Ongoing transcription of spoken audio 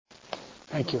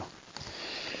Thank you.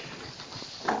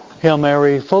 Hail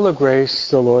Mary, full of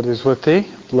grace, the Lord is with thee.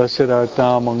 Blessed art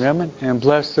thou among women, and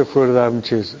blessed the fruit of thy womb,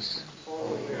 Jesus.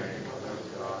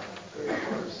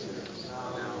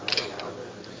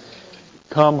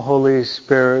 Come, Holy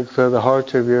Spirit, fill the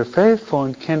hearts of your faithful,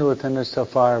 and kindle within us the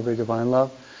fire of your divine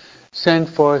love. Send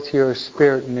forth your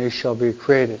Spirit, and they shall be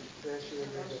created.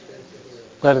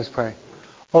 Let us pray.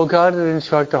 O God, that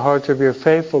instruct the hearts of your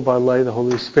faithful by the light of the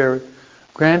Holy Spirit,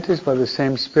 grant us by the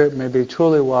same Spirit may be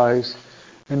truly wise,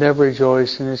 and ever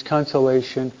rejoice in his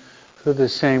consolation through the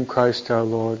same Christ our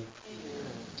Lord. Amen.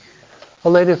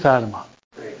 Our Lady of Fatima,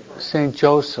 Saint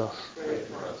Joseph,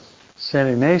 Saint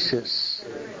Ignatius,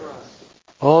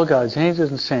 all God's angels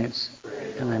and saints,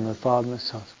 in the name of the Father and the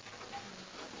Son.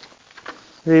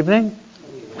 Good evening.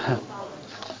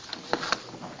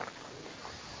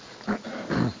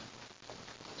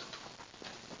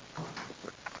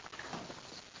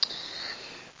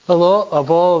 Of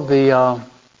all the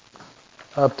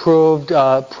approved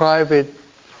private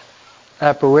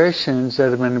apparitions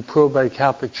that have been approved by the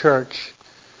Catholic Church,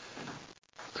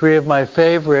 three of my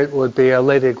favorite would be Our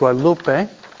Lady of Guadalupe,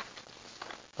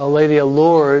 Our Lady of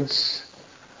Lourdes,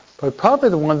 but probably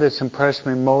the one that's impressed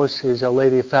me most is Our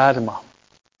Lady of Fatima.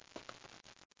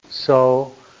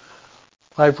 So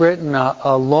I've written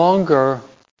a longer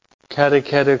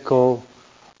catechetical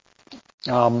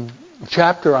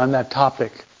chapter on that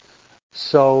topic.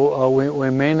 So we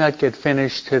may not get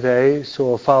finished today, so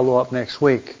we'll follow up next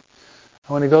week.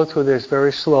 I want to go through this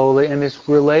very slowly, and it's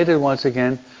related once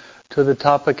again to the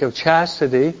topic of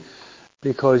chastity,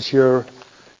 because your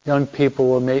young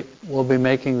people will be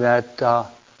making that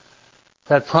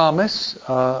promise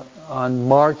on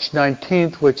March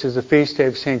 19th, which is the feast day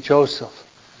of Saint Joseph.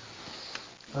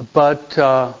 But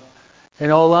in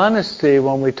all honesty,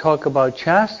 when we talk about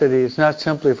chastity, it's not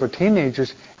simply for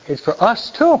teenagers, it's for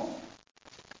us too.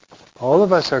 All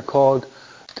of us are called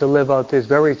to live out this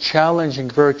very challenging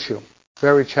virtue,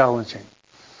 very challenging.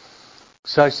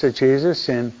 Such that Jesus,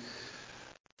 in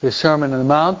the Sermon on the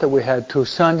Mount that we had 2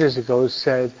 Sundays ago,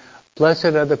 said, "Blessed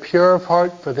are the pure of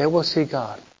heart, for they will see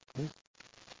God."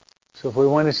 So if we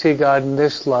want to see God in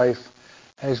this life,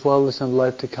 as well as in the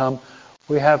life to come,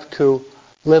 we have to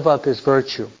live out this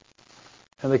virtue.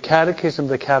 And the Catechism of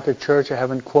the Catholic Church, I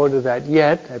haven't quoted that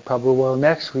yet, I probably will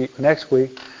next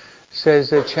week, says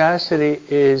that chastity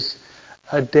is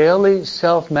a daily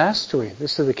self-mastery.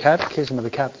 This is the Catechism of the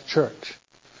Catholic Church.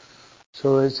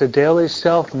 So it's a daily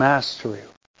self-mastery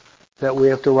that we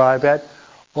have to arrive at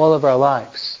all of our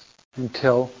lives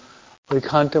until we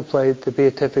contemplate the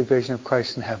beatific vision of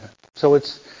Christ in heaven. So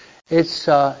it's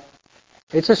a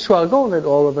struggle that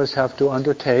all of us have to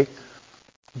undertake,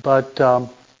 but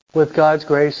with God's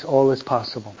grace, all is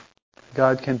possible.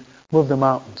 God can move the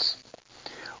mountains.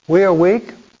 We are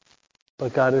weak,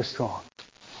 but God is strong.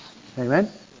 Amen?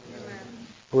 Amen.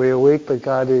 We are weak, but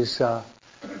God is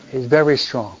very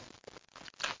strong.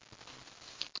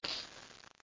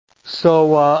 So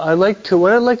what I'd like to do,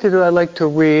 I'd like to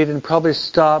read and probably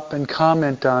stop and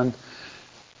comment on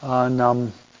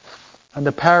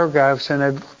the paragraphs, and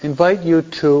I invite you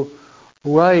to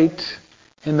write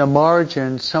in the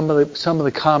margin some of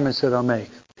the comments that I'll make.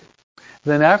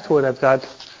 Then afterward, I've got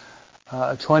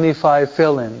 25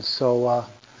 fill-ins. So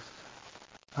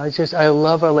I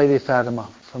love Our Lady of Fatima.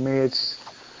 For me, it's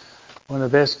one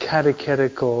of the best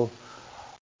catechetical.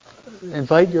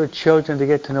 Invite your children to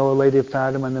get to know Our Lady of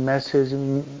Fatima and the message,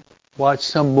 and watch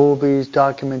some movies,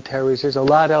 documentaries. There's a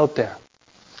lot out there.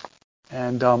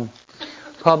 And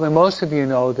probably most of you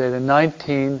know that in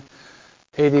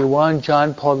 1981,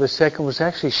 John Paul II was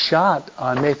actually shot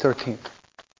on May 13th.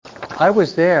 I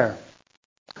was there.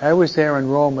 I was there in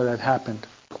Rome when that happened.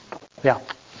 Yeah.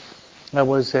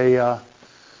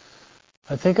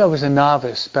 I think I was a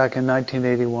novice back in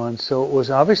 1981. So it was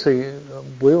obviously,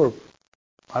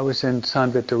 I was in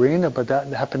San Vittorino, but that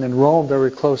happened in Rome,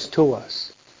 very close to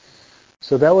us.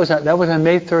 So that was on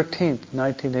May 13th,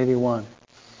 1981.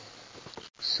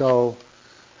 So,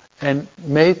 and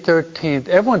May 13th,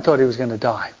 everyone thought he was going to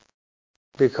die.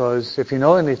 Because if you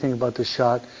know anything about the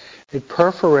shot, it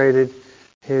perforated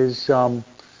his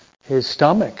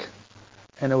stomach.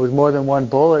 And it was more than one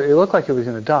bullet. It looked like he was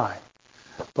going to die.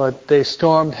 But they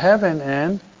stormed heaven,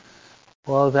 and,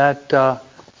 well, that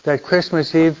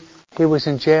Christmas Eve, he was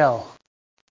in jail.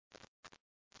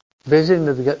 Visiting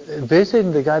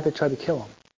the guy that tried to kill him.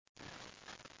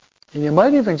 And you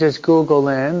might even just Google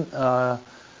in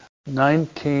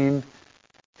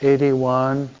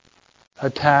 1981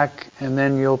 attack, and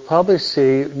then you'll probably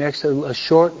see next to a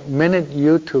short minute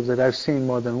YouTube that I've seen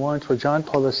more than once, where John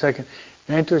Paul II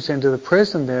enters into the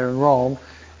prison there in Rome,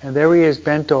 and there he is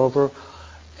bent over,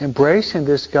 embracing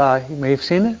this guy. You may have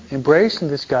seen it. Embracing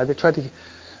this guy. They tried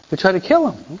to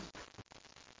kill him.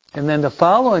 And then the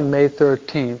following May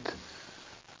 13th,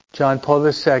 John Paul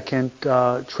II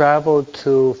traveled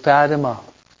to Fatima,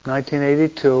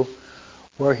 1982,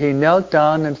 where he knelt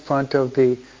down in front of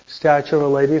the statue of Our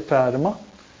Lady of Fatima,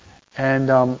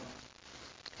 and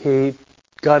he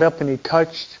got up and he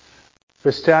touched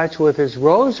the statue with his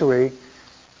rosary,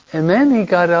 and then he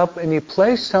got up and he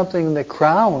placed something in the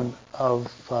crown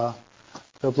of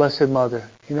the Blessed Mother.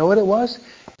 You know what it was?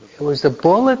 It was the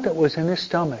bullet that was in his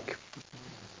stomach.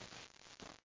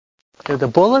 The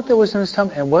bullet that was in his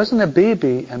stomach, it wasn't a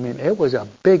BB, I mean, it was a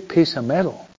big piece of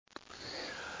metal.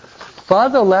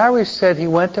 Father Larry said he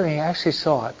went there and he actually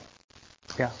saw it.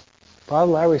 Yeah,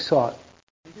 Father Larry saw it.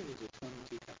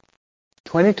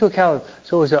 22 caliber.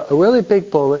 So it was a really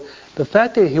big bullet. The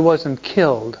fact that he wasn't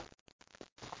killed.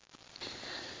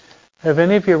 Have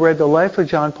any of you read The Life of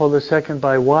John Paul II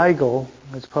by Weigel?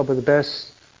 It's probably the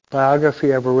best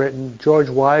biography ever written. George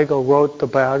Weigel wrote the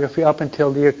biography up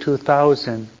until the year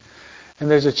 2000. And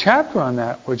there's a chapter on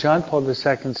that where John Paul II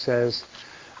says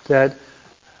that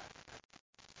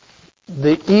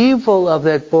the evil of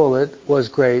that bullet was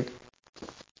great,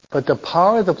 but the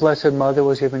power of the Blessed Mother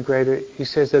was even greater. He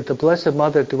says that the Blessed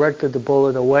Mother directed the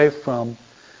bullet away from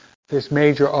this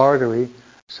major artery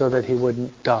so that he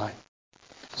wouldn't die.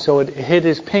 So it hit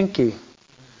his pinky.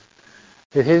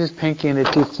 It hit his pinky and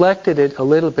it deflected it a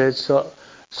little bit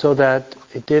so that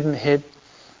it didn't hit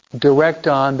direct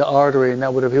on the artery, and he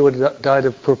would have died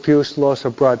of profuse loss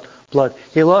of blood.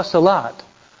 He lost a lot,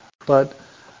 but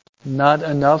not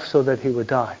enough so that he would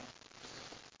die.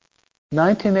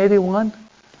 1981,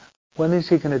 when is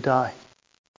he going to die?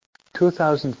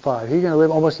 2005. He's going to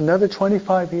live almost another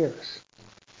 25 years.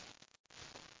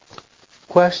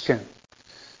 Question.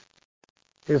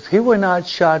 If he were not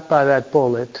shot by that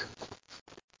bullet,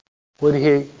 would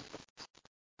he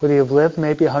have lived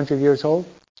maybe 100 years old?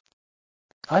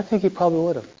 I think he probably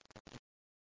would have.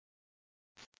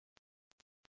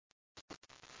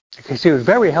 Because he was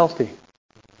very healthy.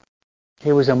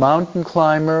 He was a mountain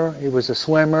climber. He was a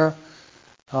swimmer.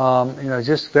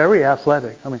 Just very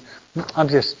athletic. I mean,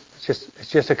 it's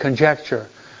just a conjecture.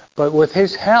 But with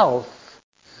his health,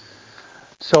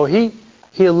 so he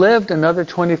lived another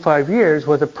 25 years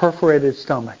with a perforated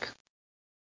stomach.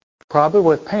 Probably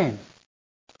with pain.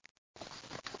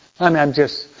 I mean,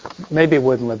 maybe he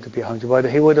wouldn't live to be 100,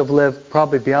 but he would have lived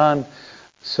probably beyond.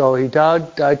 So he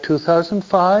died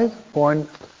 2005, born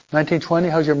 1920.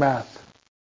 How's your math?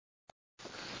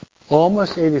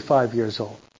 Almost 85 years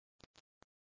old.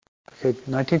 Okay,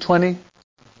 1920,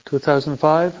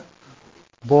 2005,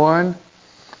 born.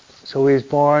 So he was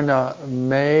born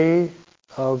May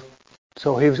of.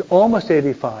 So he was almost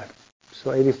 85.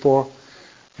 So 84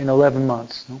 in 11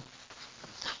 months. No?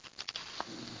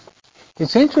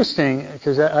 It's interesting,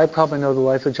 because I probably know the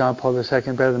life of John Paul II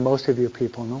better than most of you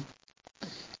people know,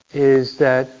 is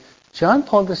that John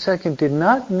Paul II did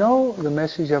not know the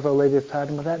message of Our Lady of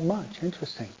Fatima that much.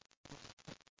 Interesting.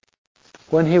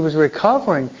 When he was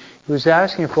recovering, he was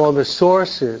asking for all the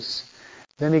sources.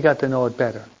 Then he got to know it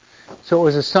better. So it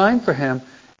was a sign for him,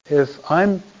 if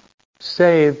I'm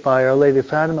saved by Our Lady of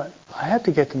Fatima, I have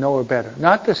to get to know her better.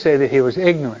 Not to say that he was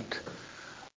ignorant,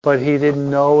 but he didn't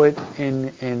know it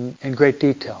in great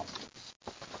detail.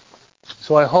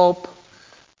 So I hope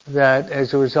that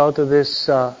as a result of this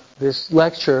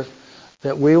lecture,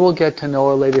 that we will get to know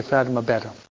Our Lady of Fatima better.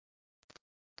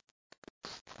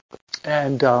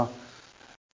 And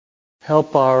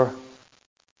help our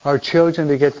children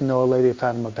to get to know Our Lady of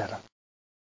Fatima better.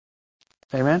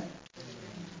 Amen?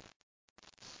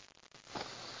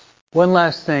 One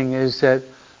last thing is that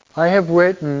I have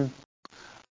written,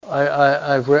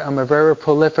 I'm a very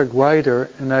prolific writer,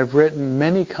 and I've written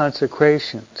many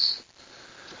consecrations.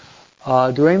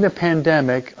 During the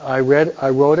pandemic, I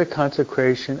wrote a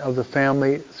consecration of the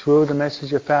family through the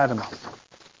Message of Fatima,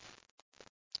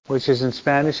 which is in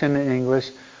Spanish and in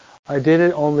English. I did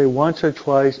it only once or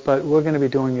twice, but we're going to be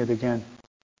doing it again.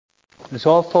 It's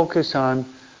all focused on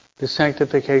the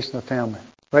sanctification of the family.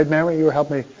 Right, Mary? You were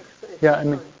helping me? Yeah, I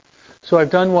mean, so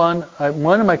I've done one.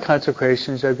 One of my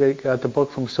consecrations, I got the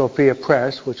book from Sophia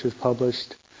Press, which was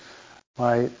published,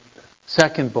 my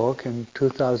second book in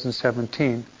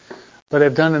 2017. But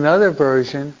I've done another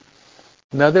version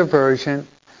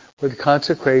with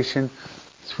consecration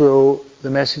through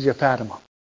the Message of Fatima.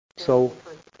 So,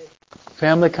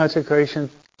 family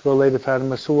consecration through Our Lady of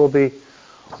Fatima. So we'll be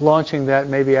launching that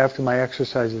maybe after my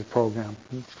exercises program.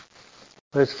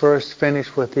 Let's first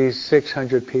finish with these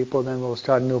 600 people, then we'll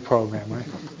start a new program, right?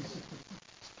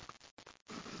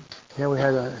 Yeah, we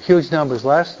had huge numbers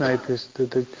last night.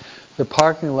 The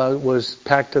parking lot was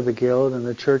packed to the gill, and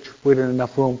the church, we didn't have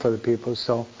enough room for the people.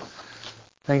 So,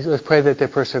 let's pray that they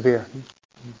persevere.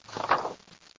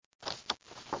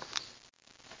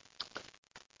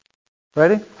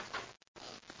 Ready?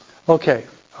 Okay.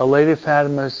 Our Lady of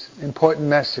Fatima's important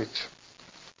message.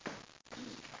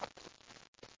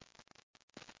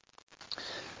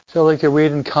 So I'd like to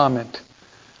read and comment.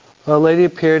 Our Lady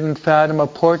appeared in Fatima,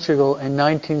 Portugal in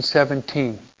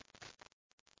 1917.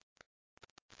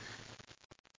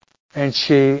 And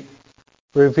she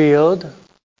revealed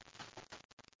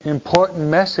important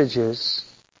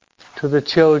messages to the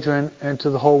children and to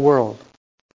the whole world.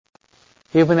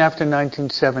 Even after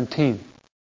 1917.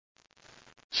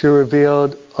 She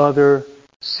revealed other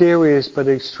serious but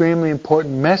extremely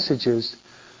important messages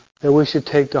that we should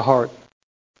take to heart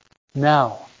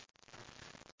now.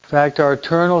 In fact, our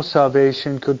eternal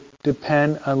salvation could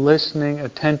depend on listening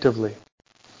attentively,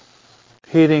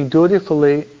 heeding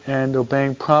dutifully, and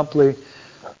obeying promptly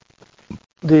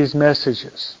these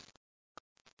messages.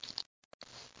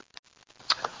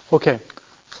 Okay,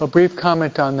 a brief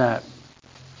comment on that.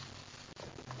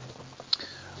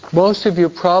 Most of you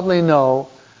probably know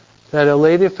that Our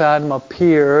Lady of Fatima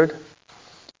appeared,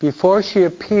 before she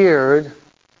appeared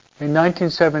in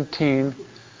 1917,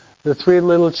 the three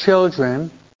little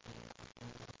children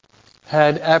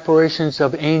had apparitions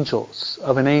of angels,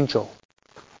 of an angel.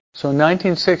 So in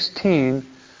 1916,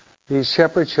 these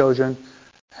shepherd children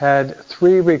had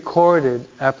 3 recorded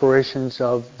apparitions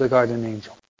of the guardian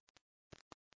angel.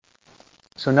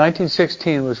 So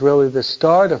 1916 was really the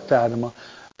start of Fatima,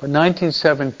 but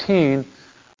 1917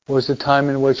 was the time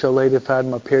in which Our Lady of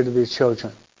Fatima appeared to these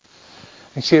children.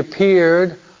 And she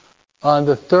appeared on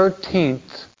the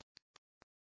 13th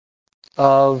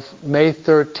of May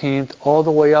 13th all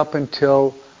the way up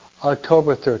until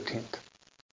October 13th.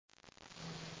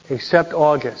 Except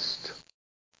August.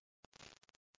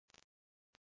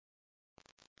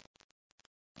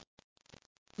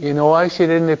 You know why she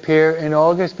didn't appear in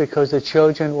August? Because the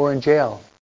children were in jail.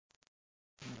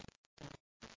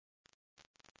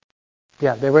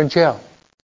 Yeah, they were in jail.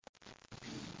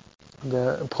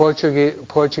 The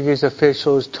Portuguese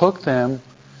officials took them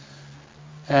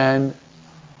and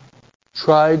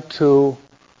tried to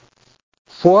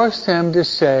force them to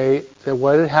say that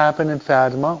what had happened in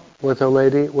Fatima with Our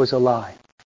Lady was a lie.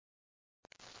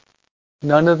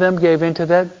 None of them gave in to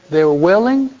that. They were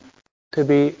willing to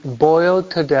be boiled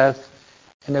to death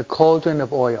in a cauldron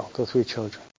of oil, the 3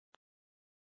 children.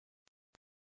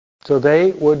 So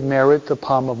they would merit the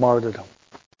palm of martyrdom.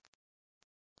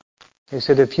 They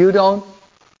said, if you don't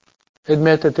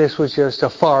admit that this was just a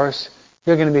farce,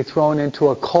 you're going to be thrown into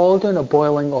a cauldron of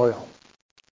boiling oil.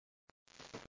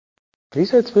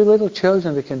 These are 3 little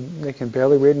children that can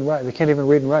barely read and write. They can't even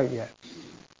read and write yet.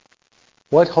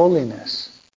 What holiness.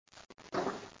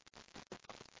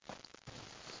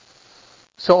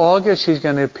 So August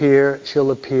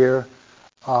she'll appear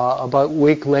about a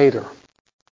week later.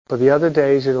 But the other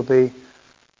days it'll be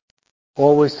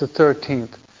always the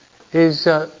 13th. Is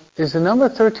the number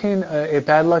 13 a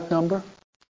bad luck number?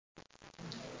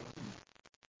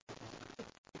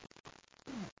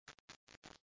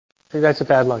 That's a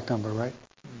bad luck number, right?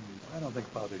 I don't think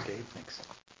Father Dave thinks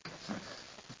so.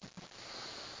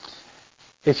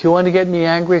 If you want to get me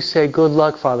angry, say good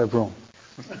luck, Father Broom.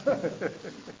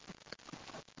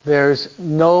 There's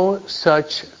no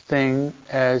such thing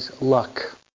as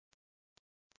luck.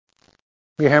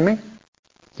 You hear me?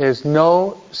 There's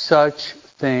no such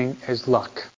thing as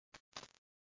luck.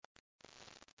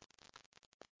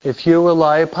 If you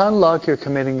rely upon luck, you're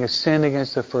committing a sin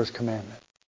against the first commandment.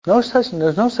 There's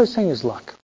no such thing as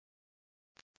luck.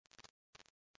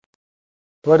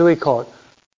 What do we call it?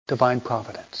 Divine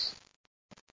providence.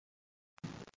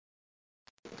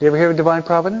 You ever hear of divine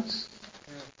providence?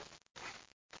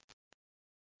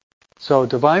 So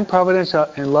divine providence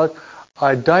and luck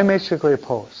are diametrically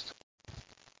opposed.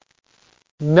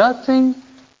 Nothing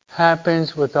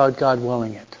happens without God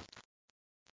willing it.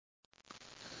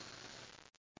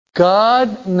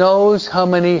 God knows how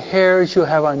many hairs you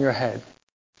have on your head.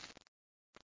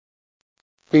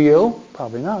 Do you?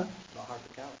 Probably not. Not hard to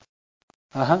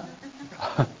count.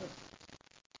 Uh-huh.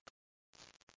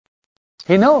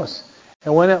 He knows.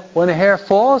 And when a hair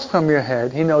falls from your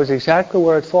head, He knows exactly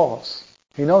where it falls.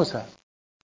 He knows that.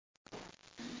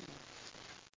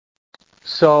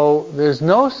 So there's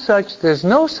no such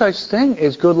thing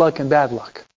as good luck and bad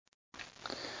luck.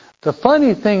 The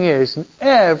funny thing is, in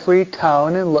every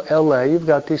town in LA, you've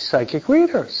got these psychic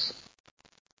readers.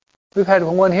 We've had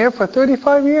one here for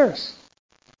 35 years.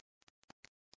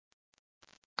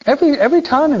 Every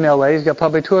town in LA has got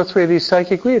probably 2 or 3 of these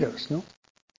psychic readers, no?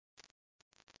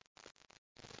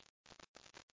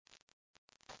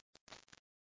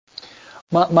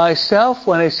 Myself,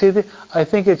 when I see this, I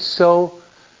think it's so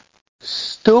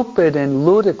stupid and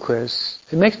ludicrous.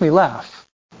 It makes me laugh.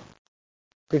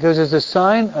 Because it's a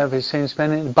sign of his saying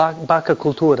spending baka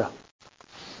cultura,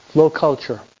 low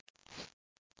culture.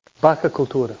 Baka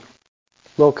cultura,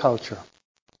 low culture.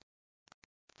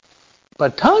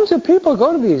 But tons of people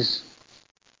go to these.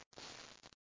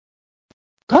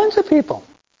 Tons of people.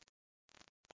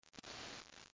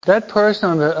 That person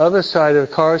on the other side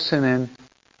of Carson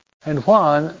and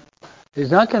Juan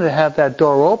is not going to have that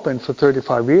door open for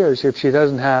 35 years if she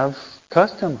doesn't have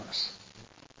customers.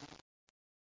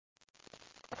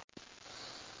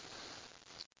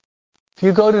 If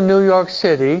you go to New York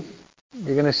City,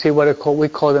 you're going to see we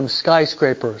call them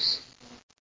skyscrapers.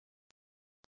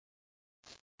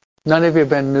 None of you have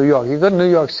been to New York. You go to New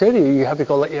York City, you have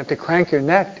to crank your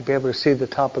neck to be able to see the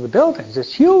top of the buildings.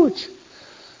 It's huge.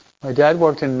 My dad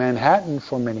worked in Manhattan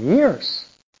for many years.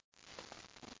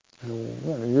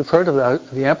 You've heard of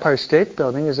the Empire State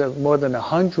Building is more than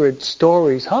 100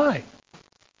 stories high.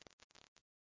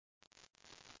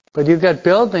 But you've got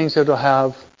buildings that will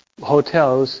have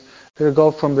hotels that will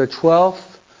go from the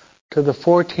 12th to the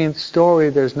 14th story.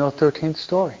 There's no 13th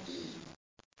story.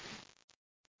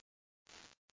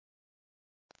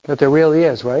 But there really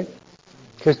is, right?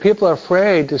 Because people are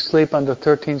afraid to sleep on the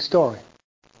 13th story.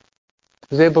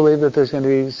 Because they believe that there's going to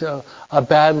be a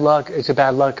bad luck, it's a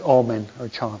bad luck omen or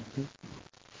charm.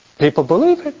 People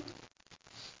believe it.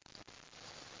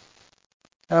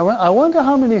 I wonder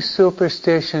how many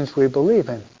superstitions we believe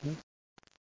in.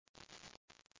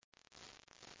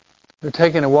 You're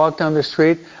taking a walk down the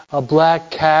street, a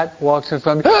black cat walks in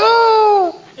front of you.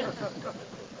 Ah!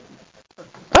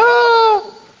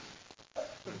 Ah!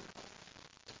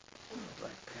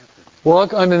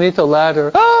 Walk underneath a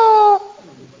ladder. Ah!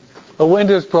 A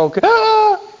window's broken.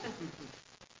 Ah!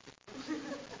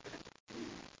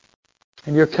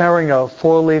 And you're carrying a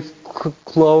 4-leaf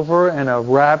clover and a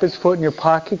rabbit's foot in your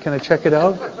pocket. Can I check it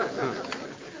out?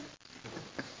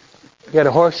 You got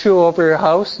a horseshoe over your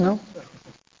house? No?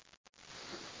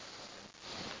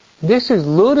 This is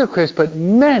ludicrous, but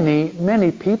many,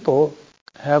 many people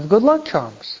have good luck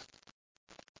charms.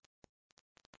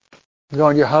 You go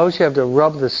in your house, you have to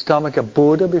rub the stomach of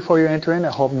Buddha before you enter in? I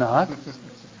hope not.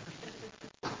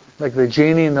 Like the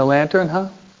genie in the lantern, huh?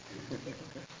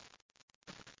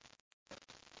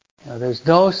 Now, there's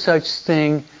no such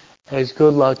thing as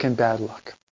good luck and bad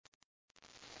luck.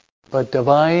 But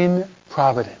divine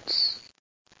providence.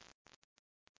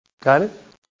 Got it?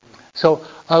 So,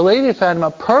 Our Lady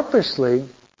Fatima purposely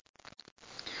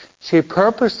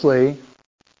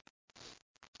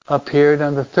appeared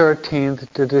on the 13th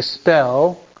to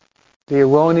dispel the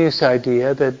erroneous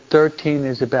idea that 13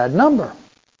 is a bad number.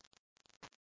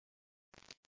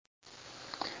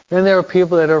 Then there are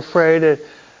people that are afraid that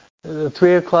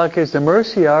 3 o'clock is the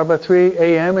mercy hour, but 3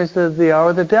 a.m. is the hour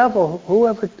of the devil.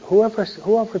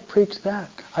 Whoever preached that?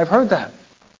 I've heard that.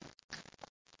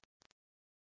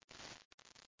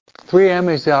 3 a.m.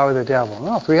 is the hour of the devil.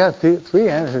 No, 3 a.m.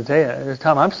 is the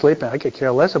time I'm sleeping. I could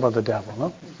care less about the devil,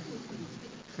 no?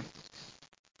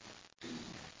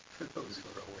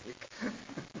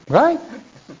 Right?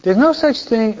 There's no such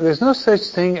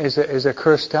thing as a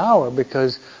cursed hour,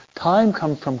 because time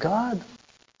comes from God.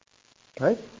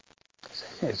 Right?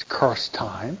 It's cursed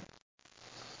time.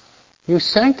 You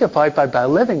sanctify by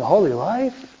living a holy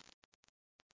life.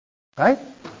 Right?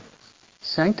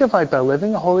 Sanctified by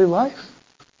living a holy life.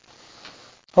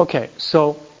 Okay,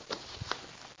 so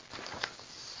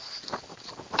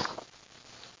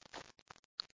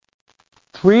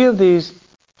three of these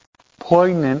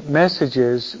poignant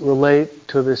messages relate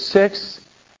to the 6th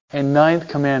and 9th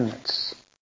commandments,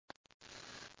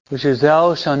 which is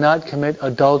thou shalt not commit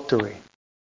adultery.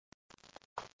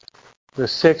 The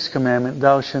 6th commandment,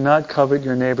 thou shalt not covet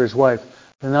your neighbor's wife.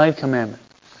 The 9th commandment.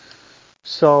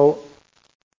 So,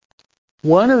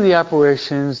 one of the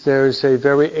apparitions, there's a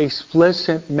very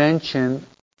explicit mention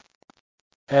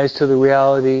as to the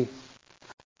reality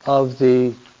of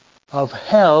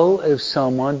hell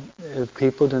if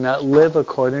people do not live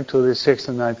according to the 6th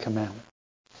and 9th commandment.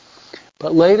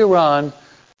 But later on,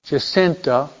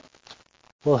 Jacinta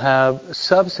will have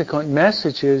subsequent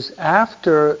messages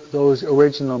after those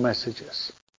original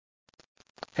messages.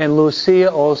 And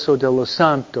Lucia also de los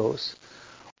Santos,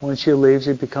 when she leaves,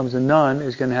 she becomes a nun,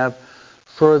 is going to have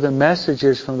further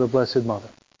messages from the Blessed Mother.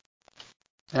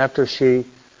 After she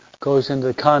goes into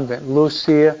the convent,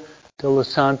 Lucia de los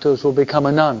Santos will become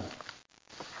a nun.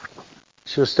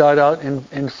 She'll start out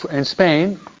in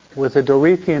Spain with the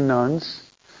Dorothian nuns.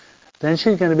 Then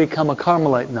she's going to become a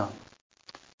Carmelite nun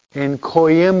in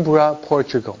Coimbra,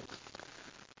 Portugal,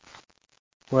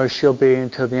 where she'll be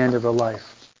until the end of her life.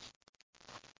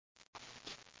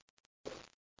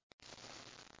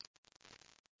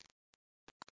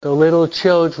 The little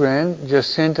children,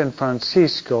 Jacinta and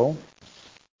Francisco,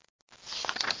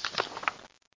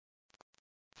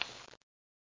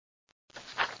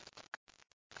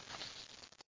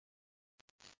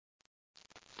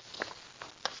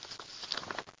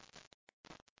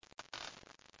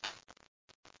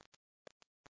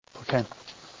 okay.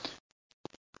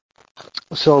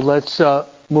 So let's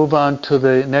move on to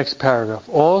the next paragraph.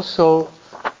 Also,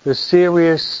 the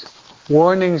serious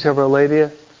warnings of Our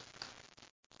Lady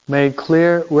made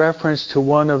clear reference to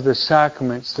one of the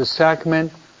sacraments, the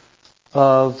sacrament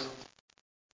of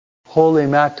holy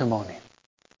matrimony.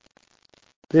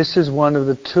 This is one of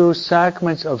the two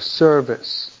sacraments of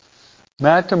service.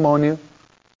 Matrimony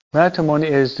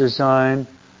is designed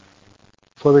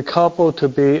for the couple to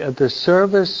be at the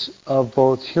service of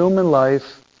both human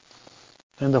life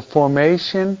and the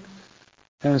formation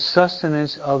and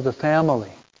sustenance of the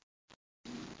family.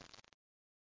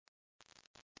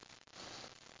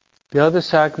 The other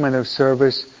sacrament of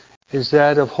service is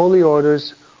that of holy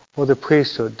orders or the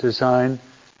priesthood, designed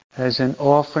as an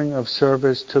offering of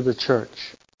service to the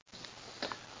church.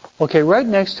 Okay, right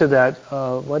next to that,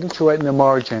 why don't you write in the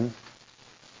margin?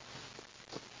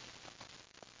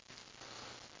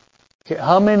 Okay,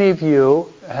 how many of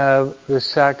you have the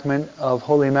sacrament of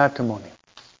holy matrimony?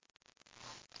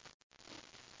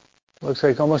 Looks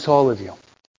like almost all of you.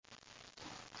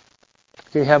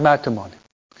 You have matrimony.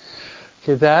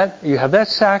 Okay, you have that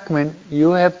sacrament.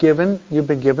 You've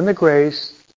been given the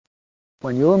grace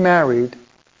when you were married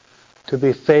to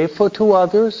be faithful to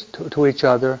others, to each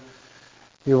other.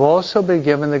 You've also been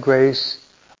given the grace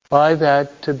by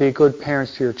that to be good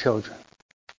parents to your children.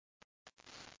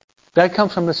 That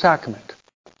comes from the sacrament.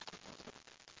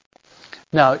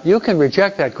 Now, you can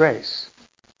reject that grace.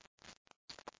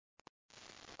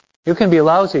 You can be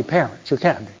lousy parents. You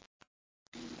can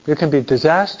be. You can be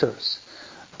disastrous.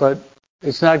 But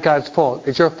it's not God's fault.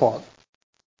 It's your fault.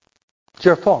 It's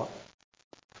your fault.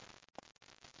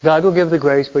 God will give the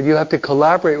grace, but you have to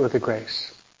collaborate with the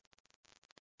grace.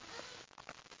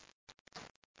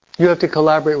 You have to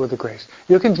collaborate with the grace.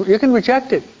 You can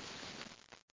reject it.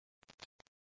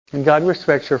 And God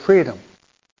respects your freedom.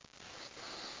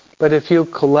 But if you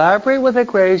collaborate with the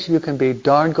grace, you can be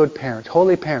darn good parents,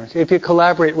 holy parents, if you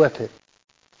collaborate with it.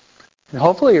 And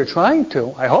hopefully you're trying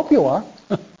to. I hope you are.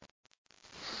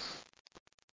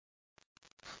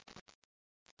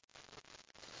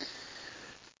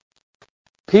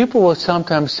 People will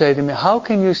sometimes say to me, how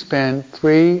can you spend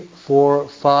 3, 4,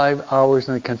 5 hours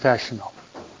in the confessional?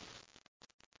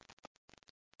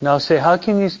 And I'll say, how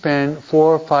can you spend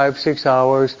 4, 5, 6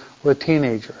 hours with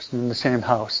teenagers in the same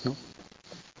house? No?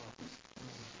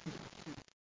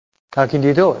 How can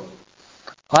you do it?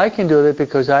 I can do it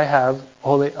because I have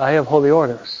holy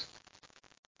orders.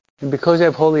 And because I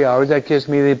have holy hours, that gives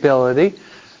me the ability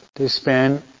to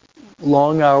spend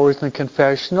long hours in the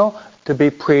confessional, to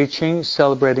be preaching,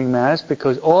 celebrating Mass,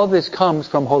 because all this comes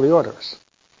from holy orders.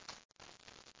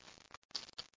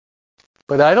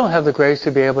 But I don't have the grace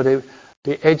to be able to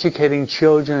be educating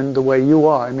children the way you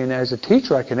are. I mean, as a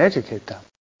teacher, I can educate them.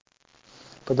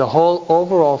 But the whole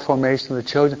overall formation of the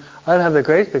children, I don't have the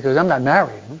grace because I'm not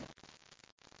married.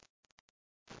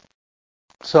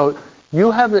 So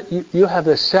you have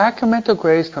the sacramental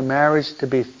grace for marriage to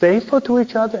be faithful to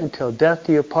each other until death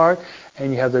do you part,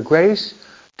 and you have the grace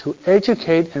to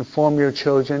educate and form your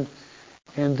children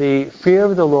in the fear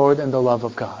of the Lord and the love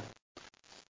of God.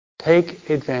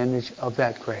 Take advantage of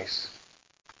that grace.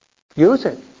 Use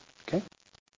it. Okay?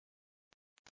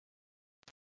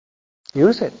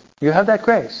 Use it. You have that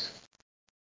grace.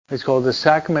 It's called the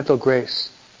sacramental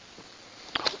grace.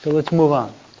 So let's move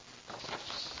on.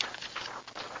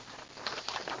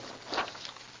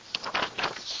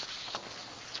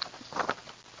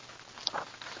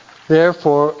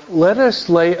 Therefore, let us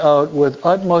lay out with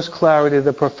utmost clarity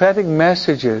the prophetic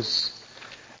messages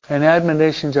and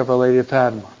admonitions of Our Lady of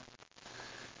Fatima.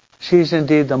 She is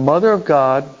indeed the Mother of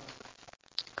God,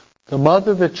 the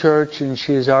Mother of the Church, and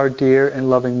she is our dear and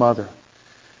loving Mother.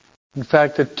 In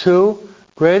fact, the two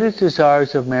greatest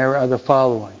desires of Mary are the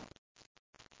following: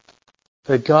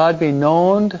 that God be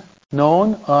known,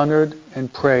 honored,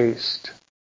 and praised,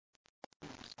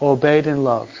 obeyed and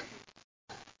loved,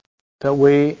 that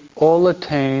we all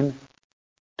attain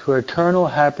to eternal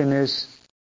happiness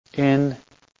in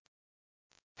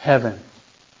heaven.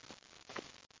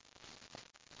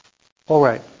 All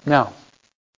right. Now,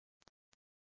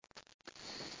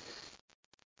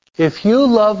 if you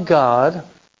love God,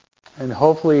 and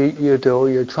hopefully you do,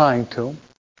 you're trying to,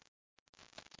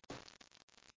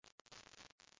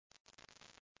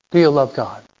 do you love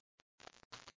God?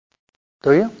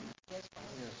 Do you?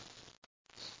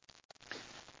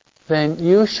 Then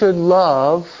you should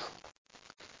love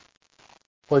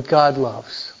what God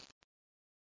loves.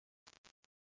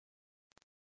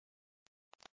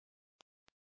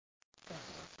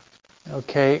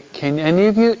 Okay, can any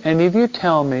of you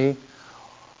tell me,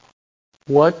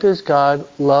 what does God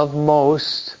love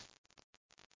most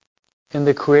in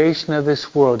the creation of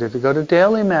this world? If you go to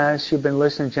daily Mass, you've been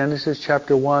listening to Genesis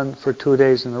chapter 1 for 2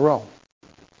 days in a row.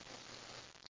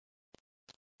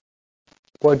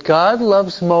 What God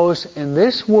loves most in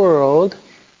this world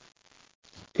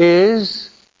is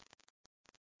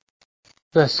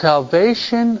the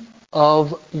salvation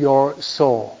of your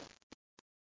soul.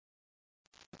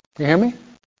 You hear me?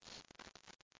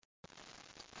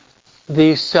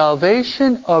 The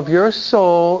salvation of your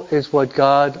soul is what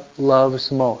God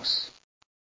loves most.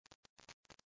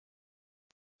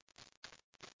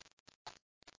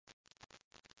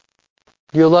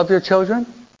 Do you love your children?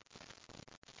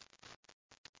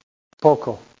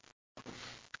 Poco.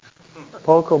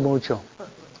 Poco mucho.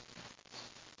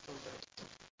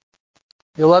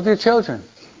 You love your children?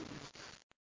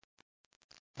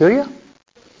 Do you?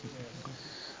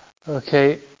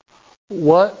 Okay.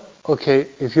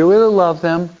 If you really love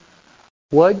them,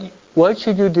 what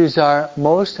should you desire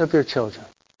most of your children?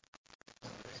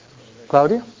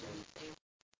 Claudia?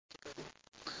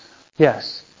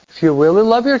 Yes. If you really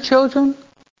love your children,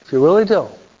 if you really do,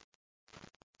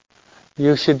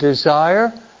 you should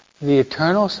desire the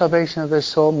eternal salvation of their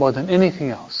soul more than anything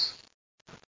else.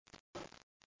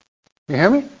 You hear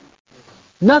me?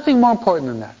 Nothing more important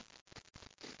than that.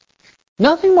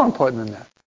 Nothing more important than that.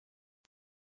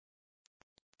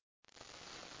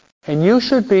 And you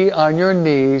should be on your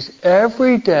knees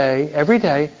every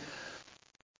day,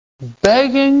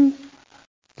 begging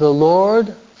the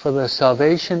Lord for the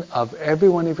salvation of every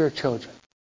one of your children.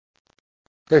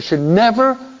 There should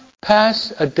never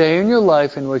pass a day in your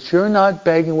life in which you're not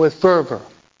begging with fervor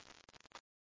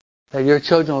that your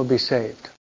children will be saved.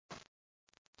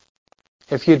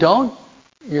 If you don't,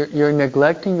 you're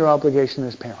neglecting your obligation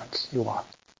as parents. You are.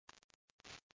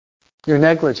 You're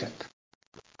negligent.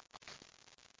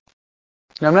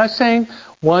 Now, I'm not saying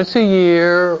once a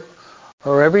year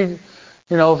or every,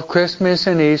 Christmas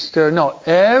and Easter. No,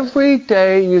 every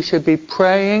day you should be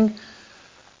praying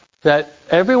that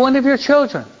every one of your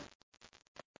children,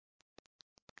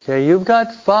 okay, you've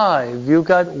got 5, you've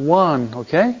got 1,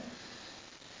 okay?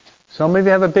 Some of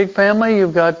you have a big family,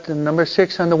 you've got number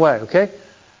 6 on the way, okay?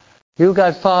 You've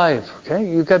got 5, okay?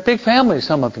 You've got big families,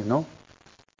 some of you know.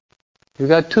 You've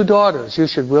got 2 daughters. You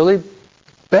should really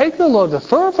beg the Lord with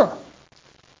fervor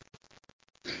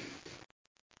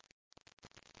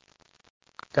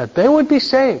that they would be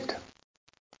saved.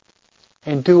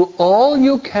 And do all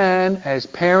you can as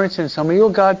parents, and some of you are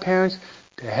godparents,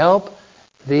 to help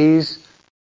these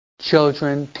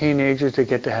children, teenagers, to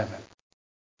get to heaven.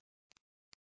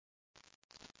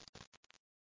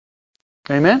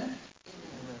 Amen?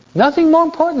 Nothing more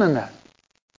important than that.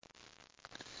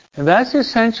 And that's the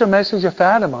essential message of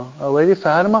Fatima. Our Lady of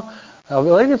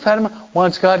Fatima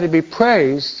wants God to be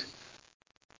praised,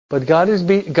 but God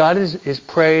is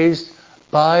praised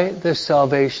by the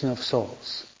salvation of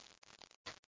souls.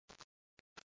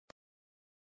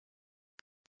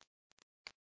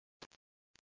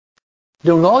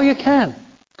 Doing all you can.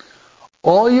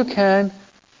 All you can,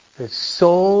 that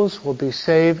souls will be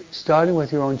saved, starting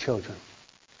with your own children.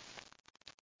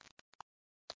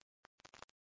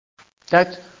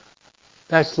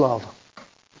 That's love.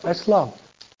 That's love.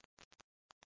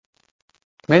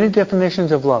 Many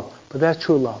definitions of love, but that's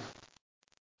true love.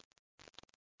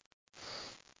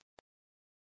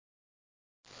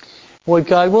 What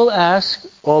God will ask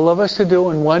all of us to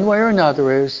do in one way or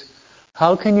another is,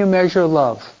 how can you measure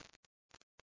love?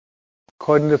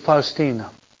 According to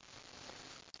Faustina,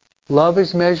 love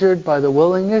is measured by the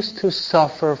willingness to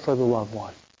suffer for the loved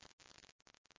one.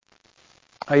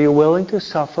 Are you willing to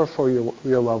suffer for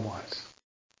your loved ones?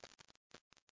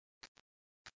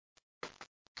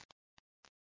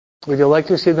 Would you like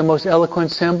to see the most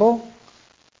eloquent symbol?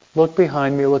 Look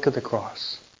behind me, look at the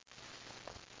cross.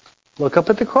 Look up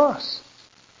at the cross.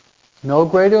 No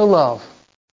greater love.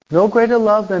 No greater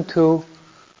love than to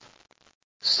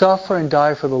suffer and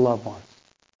die for the loved one.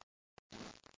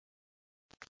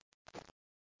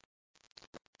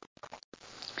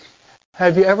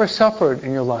 Have you ever suffered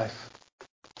in your life?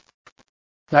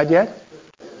 Not yet?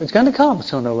 It's going to come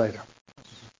sooner or later.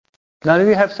 None of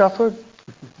you have suffered?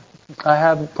 I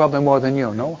have probably more than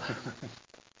you, no?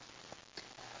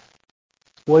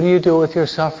 What do you do with your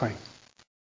suffering?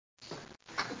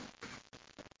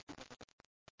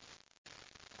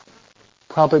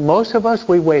 Probably most of us,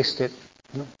 we waste it.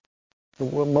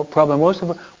 Probably most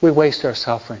of us, we waste our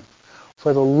suffering.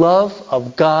 For the love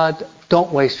of God,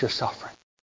 don't waste your suffering.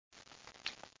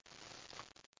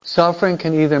 Suffering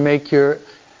can either make you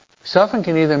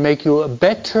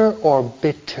better or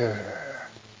bitter.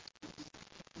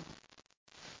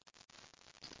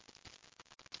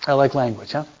 I like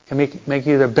language, huh? Can make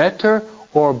you either better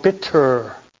or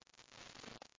bitter.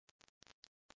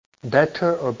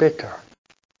 Better or bitter.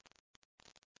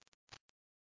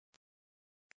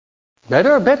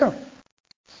 Better or bitter.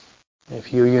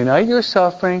 If you unite your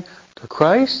suffering to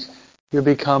Christ, you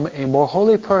become a more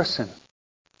holy person.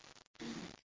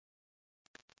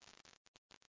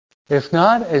 If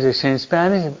not, as they say in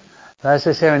Spanish, vas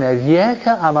a ser una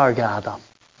vieja amargada.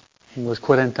 En los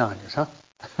 40 años, huh?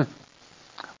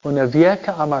 Una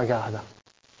vieja amargada.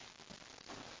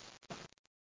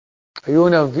 Are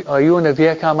you una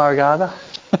vieja amargada?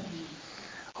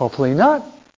 Hopefully not.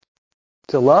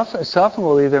 The love and suffering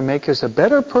will either make us a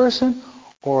better person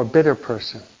or a bitter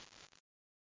person.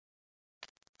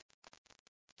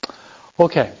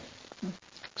 Okay.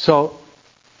 So,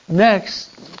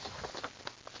 next,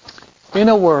 in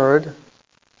a word,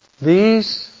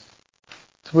 these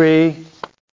 3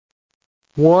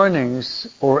 warnings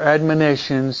or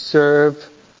admonitions serve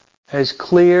as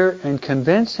clear and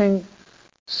convincing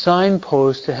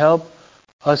signposts to help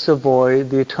us avoid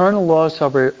the eternal loss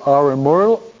of our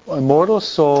immortal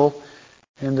soul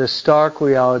in the stark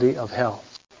reality of hell.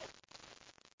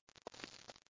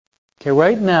 Okay,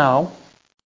 right now,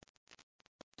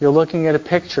 you're looking at a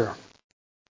picture.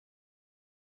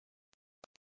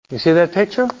 You see that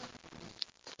picture?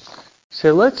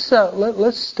 So let's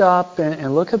stop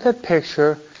and look at that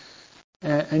picture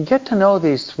and get to know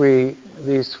these three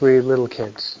little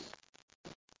kids.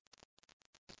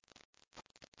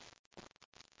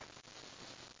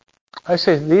 I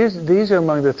say these are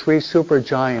among the 3 super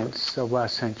giants of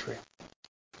last century.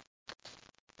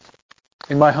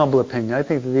 In my humble opinion, I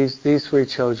think that these 3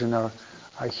 children are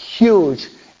huge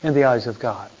in the eyes of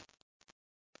God.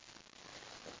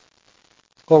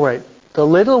 All right, the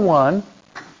little one.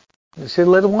 You see the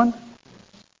little one?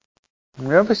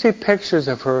 Whenever you see pictures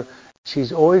of her,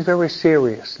 she's always very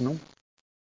serious, no?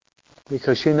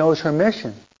 Because she knows her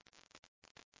mission.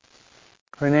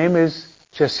 Her name is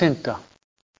Jacinta.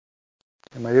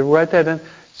 You might write that in.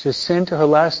 Jacinta, her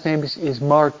last name is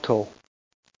Marto.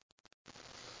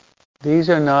 These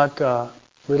are not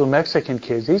little Mexican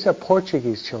kids. These are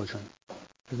Portuguese children.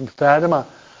 Fatima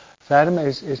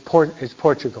is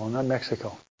Portugal, not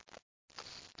Mexico.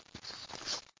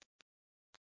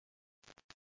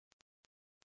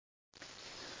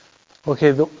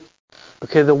 Okay,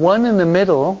 the one in the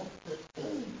middle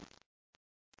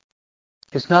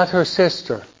is not her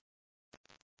sister,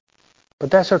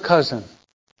 but that's her cousin.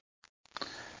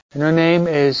 And her name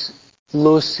is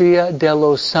Lucia de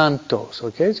los Santos.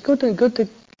 Okay, it's good to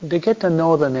get to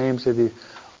know the names of the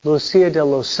Lucia de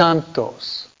los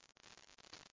Santos.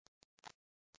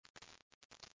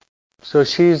 So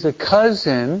she's a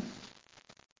cousin.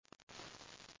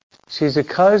 She's a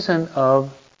cousin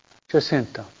of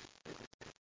Jacinta.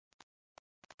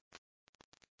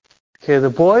 Okay,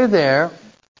 the boy there,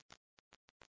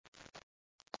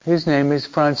 his name is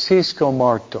Francisco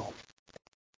Marto.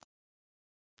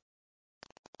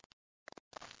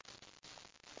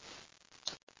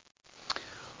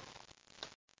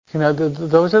 You know,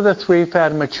 those are the 3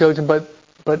 Fatima children, but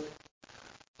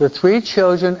the 3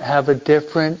 children have a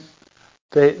different,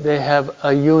 they have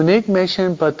a unique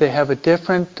mission, but they have a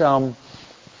different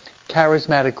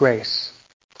charismatic grace.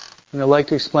 And I'd like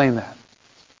to explain that.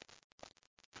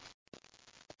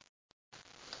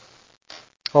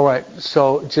 All right,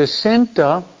 so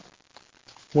Jacinta,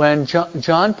 when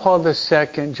John Paul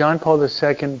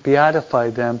II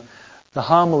beatified them, the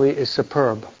homily is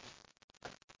superb.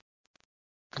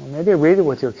 Maybe read it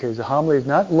with your kids. The homily is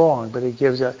not long, but he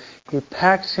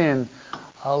packs in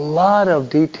a lot of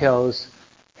details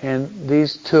in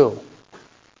these 2.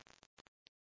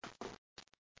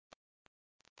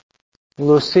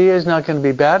 Lucia is not going to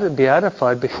be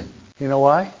beatified, because, you know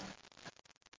why?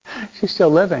 She's still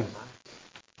living.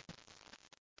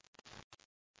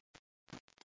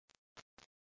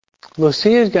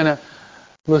 Jacinta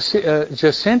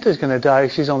is going to die.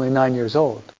 She's only 9 years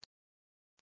old.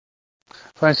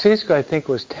 Francisco, I think,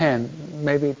 was 10,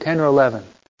 maybe 10 or 11.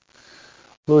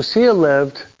 Lucia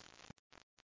lived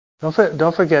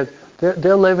Don't forget,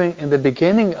 they're living in the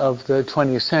beginning of the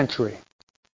 20th century.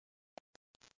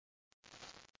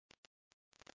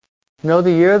 You know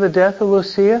the year of the death of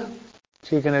Lucia?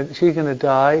 She's gonna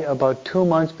die about 2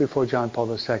 months before John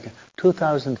Paul II,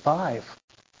 2005.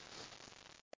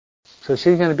 So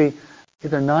she's going to be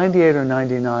either 98 or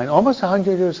 99, almost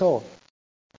 100 years old.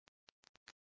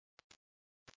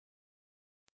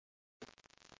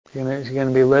 She's going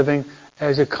to be living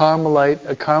as a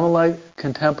Carmelite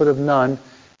contemplative nun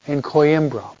in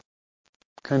Coimbra.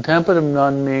 Contemplative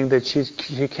nun meaning that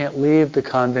she can't leave the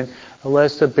convent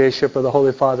unless the bishop or the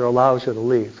Holy Father allows her to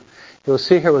leave. You'll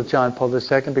see her with John Paul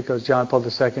II because John Paul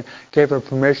II gave her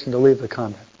permission to leave the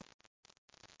convent.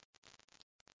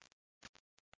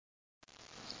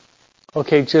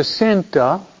 Okay,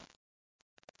 Jacinta.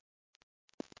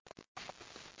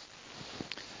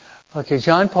 Okay,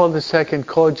 John Paul II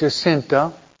called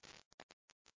Jacinta,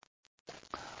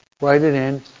 write it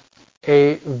in,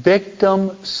 a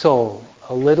victim soul,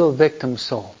 a little victim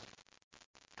soul.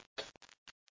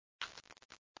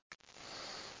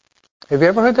 Have you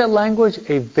ever heard that language,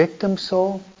 a victim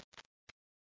soul?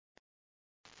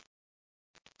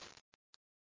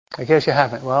 I guess you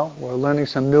haven't. Well, we're learning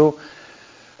some new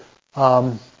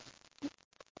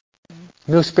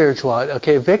spirituality.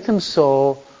 Okay, victim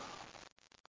soul.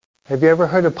 Have you ever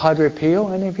heard of Padre Pio,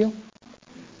 any of you?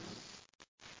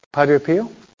 Padre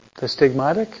Pio, the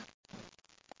stigmatic?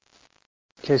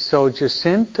 Okay, so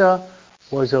Jacinta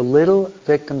was a little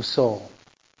victim soul.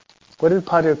 What did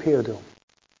Padre Pio do?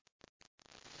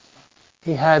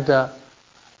 He had the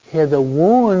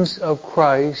wounds of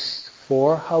Christ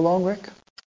for how long, Rick?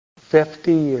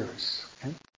 50 years.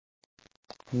 Okay?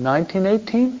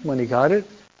 1918 when he got it,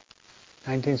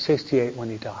 1968 when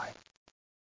he died.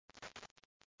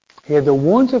 He had the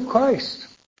wounds of Christ.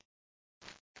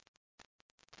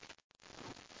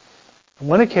 On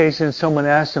one occasion, someone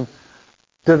asked him,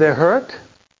 "Do they hurt?"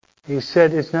 He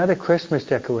said, "It's not a Christmas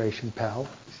decoration, pal."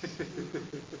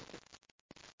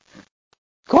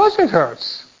 Of course it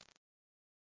hurts.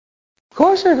 Of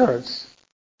course it hurts.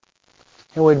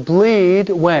 It would bleed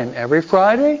when? Every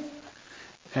Friday?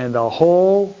 And the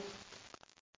whole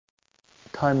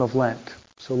time of Lent.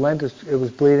 So Lent, it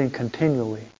was bleeding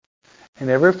continually. And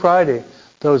every Friday,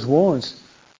 those wounds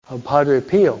of Padre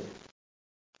Pio.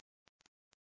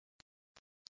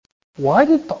 Why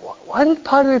did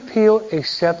Padre Pio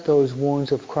accept those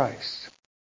wounds of Christ?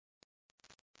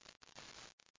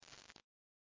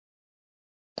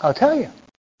 I'll tell you.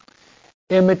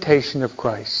 Imitation of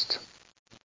Christ.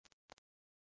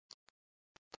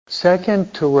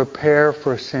 Second, to repair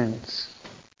for sins.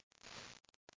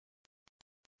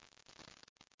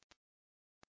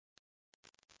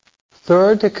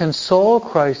 Third, to console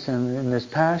Christ in His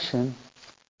passion.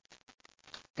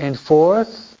 And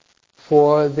fourth,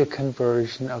 for the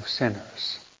conversion of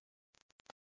sinners.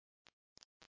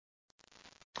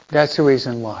 That's the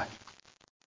reason why.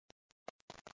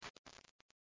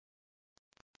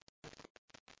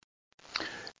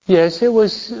 Yes, it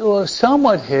was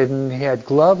somewhat hidden. He had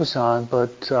gloves on,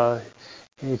 but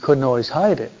he couldn't always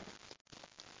hide it.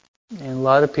 And a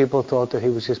lot of people thought that he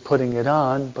was just putting it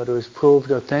on, but it was proved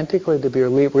authentically to be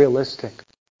realistic.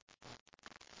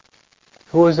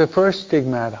 Who was the first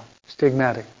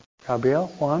stigmatic? Gabriel?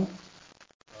 Juan?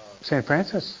 St.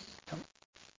 Francis.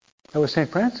 That was St.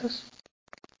 Francis.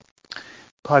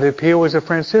 Padre Pio was a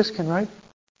Franciscan, right?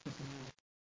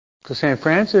 So St.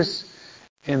 Francis,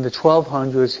 in the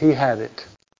 1200s, he had it.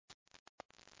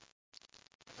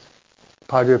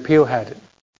 Padre Pio had it.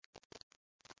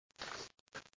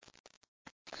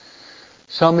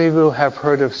 Some of you have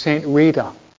heard of Saint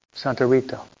Rita, Santa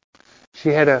Rita. She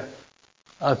had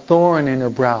a thorn in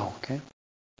her brow. Okay.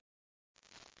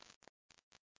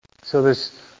 So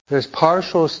there's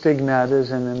partial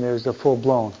stigmatas, and then there's the full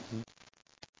blown.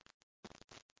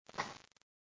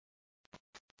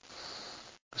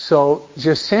 So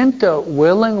Jacinta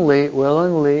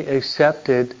willingly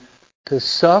accepted to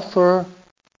suffer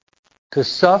to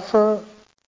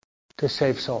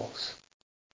save souls.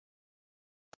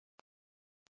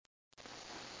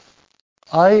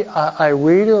 I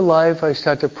read her life, I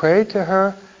start to pray to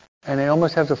her, and I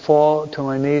almost have to fall to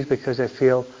my knees because I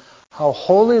feel how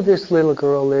holy this little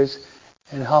girl is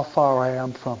and how far I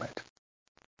am from it.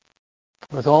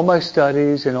 With all my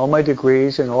studies and all my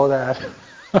degrees and all that.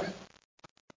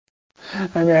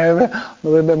 I mean, I have a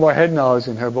little bit more head knowledge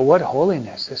than her, but what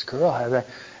holiness this girl has.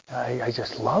 I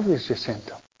just love this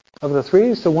Jacinta. Of the three,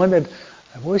 it's the one that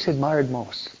I've always admired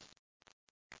most.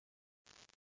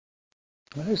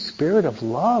 What a spirit of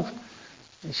love.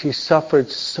 She suffered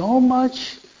so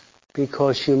much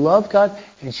because she loved God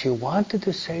and she wanted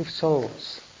to save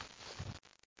souls.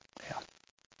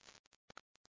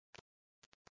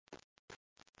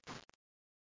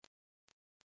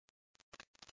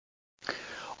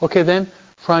 Okay, then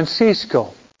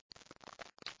Francisco.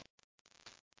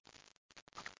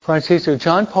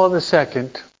 John Paul II.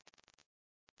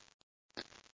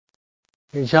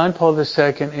 John Paul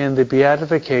II in the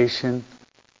Beatification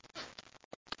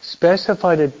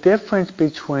specified a difference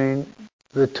between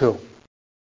the two.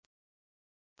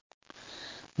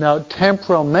 Now,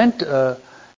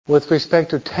 with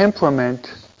respect to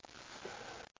temperament,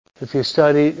 if you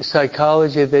study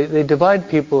psychology, they divide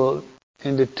people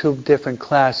into two different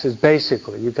classes,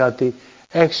 basically. You've got the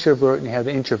extrovert and you have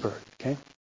the introvert, okay?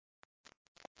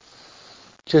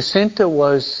 Jacinta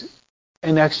was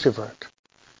an extrovert.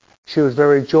 She was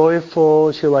very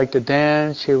joyful, she liked to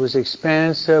dance, she was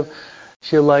expansive,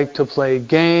 she liked to play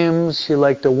games, she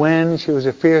liked to win, she was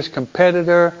a fierce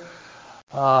competitor,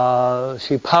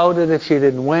 she pouted if she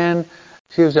didn't win,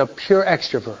 she was a pure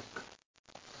extrovert.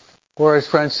 Whereas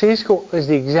Francisco is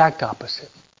the exact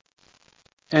opposite.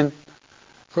 And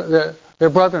they're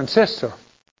brother and sister.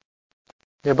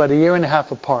 They're about a year and a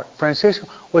half apart. Francisco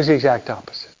was the exact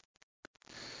opposite.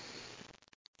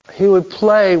 He would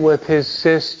play with his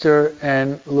sister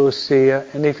and Lucia,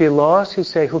 and if he lost, he'd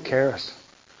say, "Who cares?"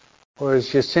 Whereas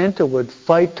Jacinta would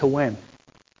fight to win.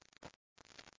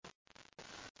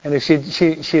 And if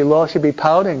she lost, she'd be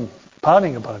pouting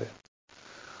about it.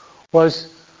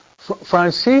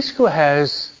 Francisco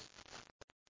has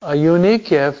a unique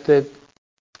gift that,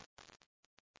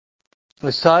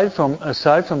 aside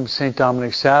from St.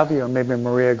 Dominic Savio or maybe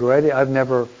Maria Goretti, I've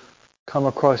never come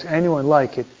across anyone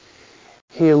like it.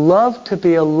 He loved to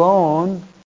be alone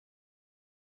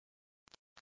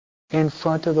in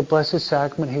front of the Blessed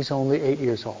Sacrament. He's only 9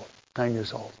 years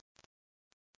old.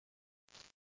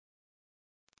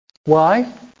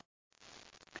 Why?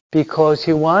 Because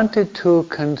he wanted to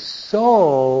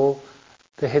console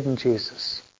the hidden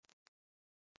Jesus.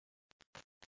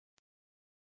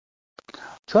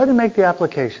 Try to make the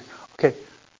application. Okay,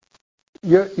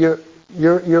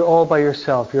 you're all by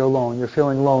yourself. You're alone. You're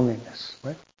feeling loneliness,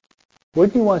 right?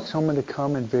 Wouldn't you want someone to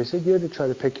come and visit you to try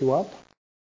to pick you up?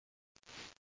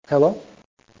 Hello?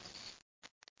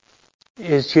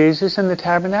 Is Jesus in the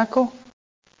tabernacle?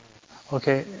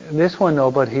 Okay, this one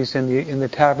no, but he's in the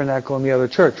tabernacle in the other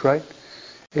church, right?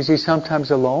 Is he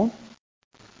sometimes alone?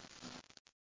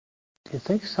 Do you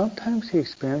think sometimes he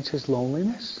experiences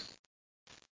loneliness?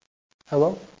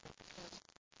 Hello?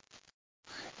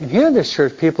 And here in this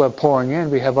church, people are pouring in.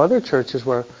 We have other churches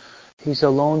where he's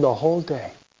alone the whole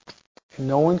day. And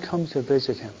no one comes to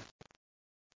visit him.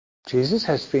 Jesus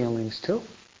has feelings too.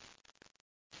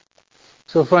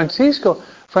 So Francisco,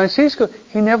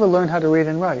 he never learned how to read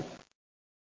and write.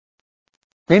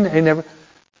 He never.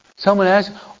 Someone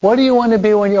asked, "What do you want to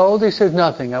be when you're old?" He says,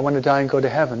 "Nothing. I want to die and go to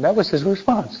heaven." That was his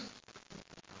response.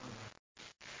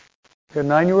 Your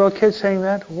 9-year-old kid saying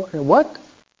that? What?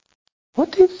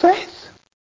 What deep faith?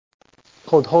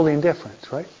 Called holy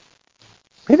indifference, right?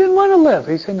 He didn't want to live.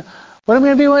 He said, "What am I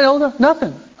going to be when I'm older?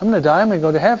 Nothing. I'm going to die. I'm going to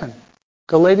go to heaven."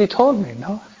 The lady told me,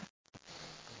 no.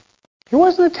 He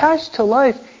wasn't attached to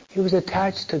life. He was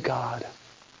attached to God.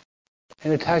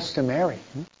 And attached to Mary.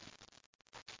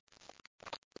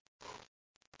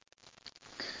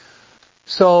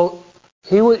 So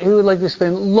he would like to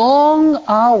spend long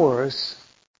hours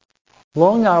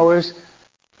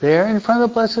there in front of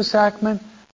the Blessed Sacrament,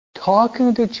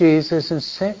 talking to Jesus and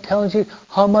telling Jesus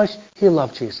how much he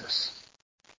loved Jesus.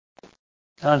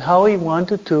 And how he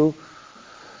wanted to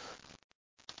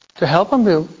help him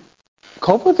to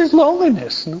cope with his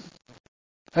loneliness.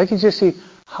 I can just see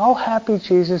how happy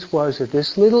Jesus was that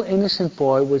this little innocent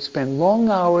boy would spend long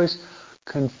hours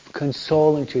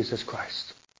consoling Jesus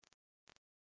Christ.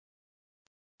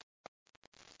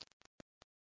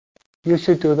 You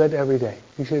should do that every day.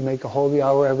 You should make a holy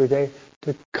hour every day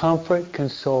to comfort,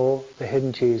 console the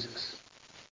hidden Jesus.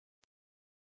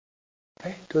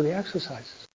 Okay? Do the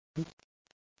exercises.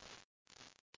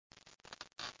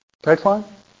 Right, Juan?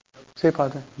 Say,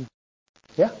 Padre.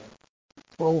 Yeah?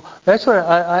 Well, that's what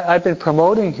I've been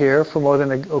promoting here for more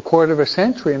than a quarter of a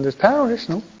century in this parish,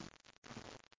 no?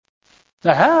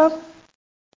 I have.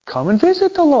 Come and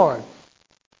visit the Lord.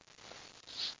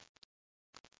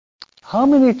 How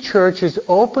many churches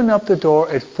open up the door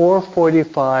at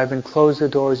 4:45 and close the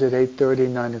doors at 8:30,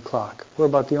 9 o'clock? We're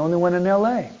about the only one in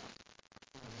LA.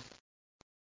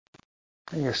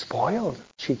 And you're spoiled.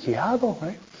 Chiquiado,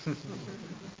 right?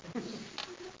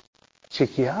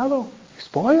 Chiquiado. You're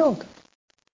spoiled.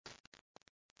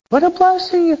 What a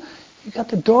blessing. You got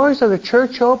the doors of the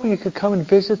church open. You could come and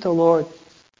visit the Lord.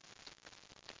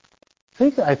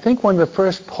 I think one of the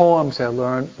first poems I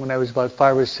learned when I was about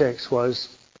 5 or 6 was,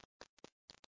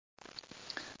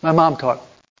 my mom taught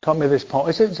me this poem.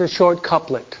 It's a short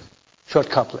couplet. Short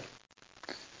couplet.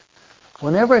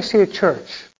 Whenever I see a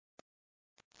church,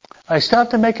 I stop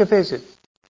to make a visit.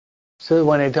 So that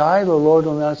when I die, the Lord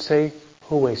will not say,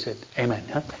 who is it? Amen.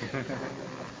 Huh?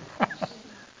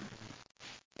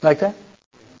 Like that?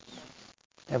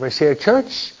 Whenever I see a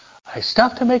church, I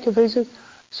stop to make a visit.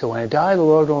 So when I die, the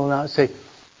Lord will not say,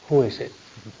 who is it?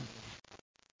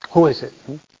 Who is it?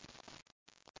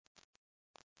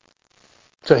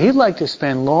 So He'd like to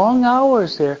spend long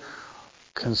hours there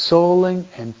consoling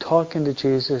and talking to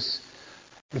Jesus.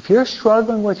 If you're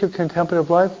struggling with your contemplative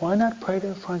life, why not pray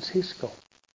to Francisco?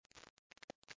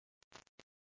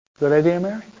 Good idea,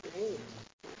 Mary?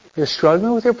 If you're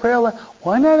struggling with your prayer life,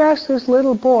 why not ask this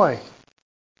little boy,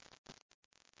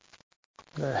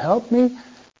 help me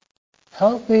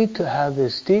to have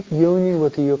this deep union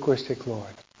with the Eucharistic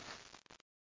Lord.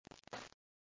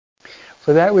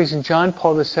 For that reason, John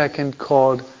Paul II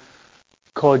called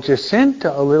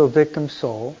Jacinta a little victim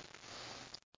soul,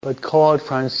 but called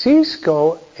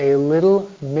Francisco a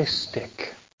little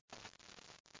mystic.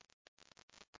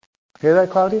 Hear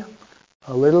that, Claudia?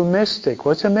 A little mystic.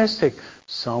 What's a mystic?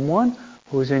 Someone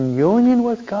who's in union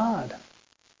with God.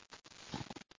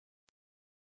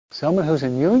 Someone who's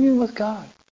in union with God.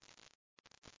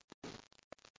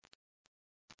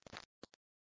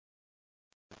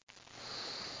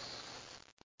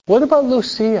 What about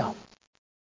Lucia?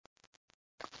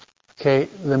 Okay,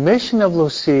 the mission of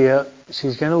Lucia,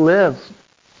 she's going to live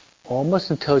almost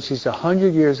until she's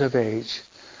 100 years of age.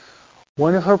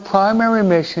 One of her primary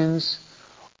missions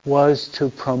was to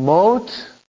promote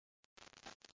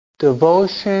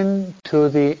devotion to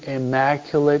the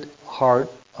Immaculate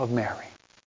Heart of Mary.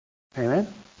 Amen?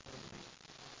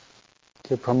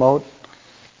 To promote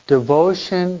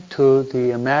devotion to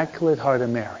the Immaculate Heart of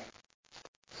Mary.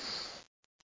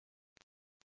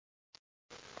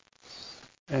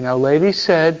 And Our Lady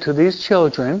said to these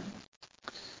children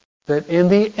that in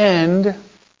the end,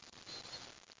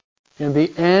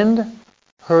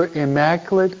 her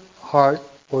Immaculate Heart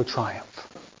will triumph.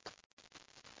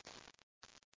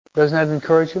 Doesn't that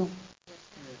encourage you?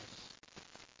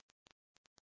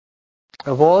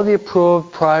 Of all the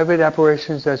approved private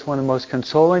apparitions, that's one of the most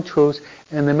consoling truths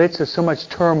in the midst of so much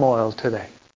turmoil today.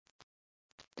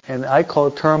 And I call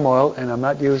it turmoil, and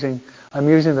I'm using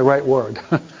the right word.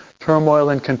 Turmoil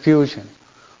and confusion.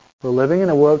 We're living in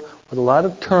a world with a lot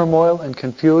of turmoil and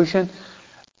confusion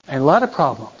and a lot of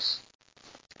problems.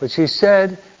 But she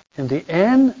said, in the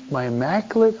end, my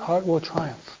Immaculate Heart will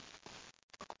triumph.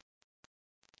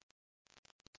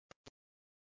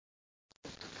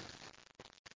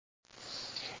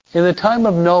 In the time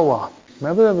of Noah,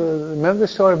 remember the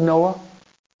story of Noah?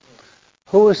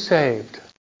 Who was saved?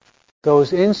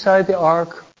 Those inside the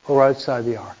ark or outside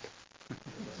the ark?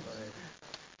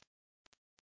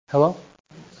 Hello?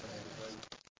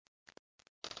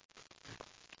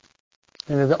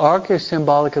 And the ark is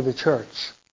symbolic of the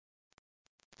church.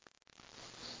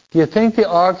 Do you think the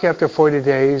ark after 40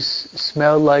 days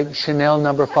smelled like Chanel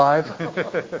No.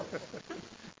 5?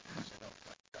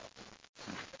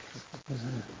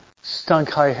 Stunk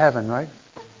high heaven, right?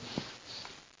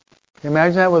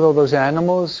 Imagine that with all those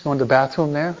animals going to the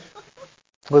bathroom there?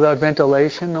 Without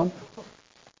ventilation, no?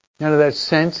 None of that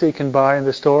scent that you can buy in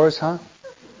the stores, huh?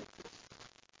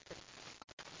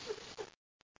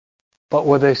 But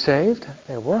were they saved?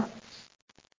 They were.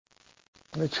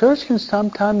 The church can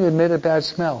sometimes admit a bad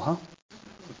smell, huh?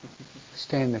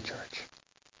 Stay in the church.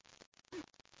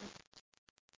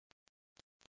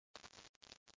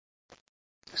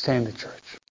 Stay in the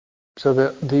church. So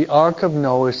the Ark of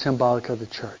Noah is symbolic of the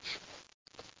church.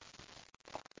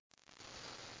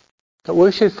 But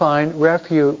we should find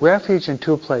refuge in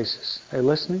two places. Are you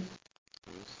listening?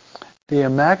 The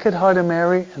Immaculate Heart of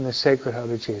Mary and the Sacred Heart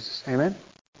of Jesus. Amen?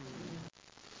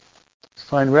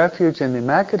 Find refuge in the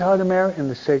Immaculate Heart of Mary and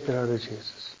the Sacred Heart of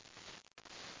Jesus.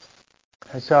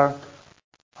 That's our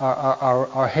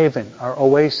haven, our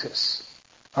oasis,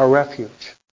 our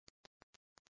refuge.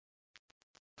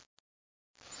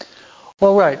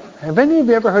 All right. Have any of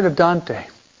you ever heard of Dante?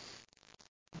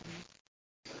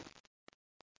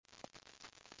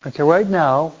 Okay, right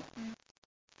now,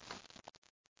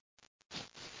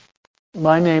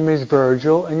 my name is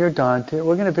Virgil and you're Dante.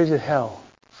 We're going to visit hell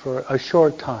for a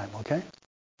short time, okay?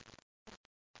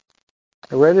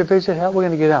 Are you ready to visit hell? We're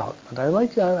going to get out. But I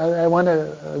want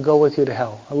to go with you to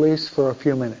hell, at least for a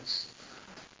few minutes.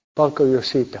 Buckle your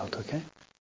seatbelt, okay?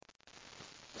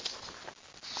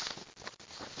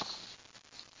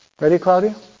 Ready,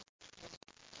 Claudia?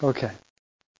 Okay.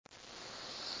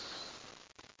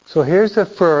 So here's the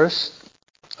first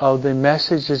of the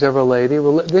messages of Our Lady.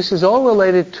 This is all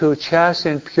related to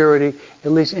chastity and purity,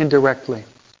 at least indirectly.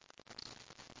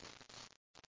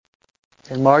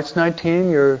 In March 19,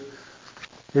 your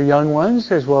young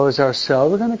ones, as well as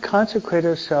ourselves, we're going to consecrate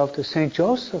ourselves to St.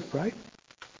 Joseph, right?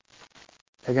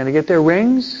 They're going to get their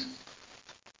rings,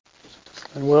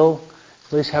 and we'll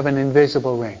at least have an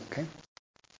invisible ring, okay?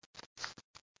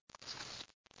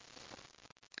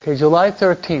 Okay, July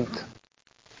 13th.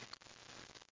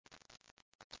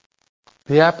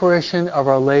 The apparition of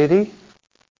Our Lady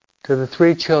to the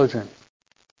three children,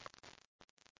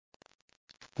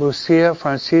 Lucia,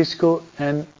 Francisco,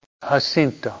 and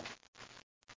Jacinta.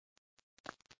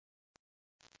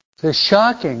 This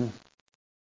shocking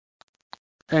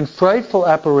and frightful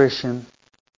apparition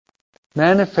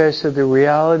manifested the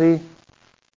reality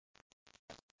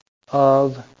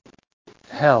of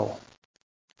hell.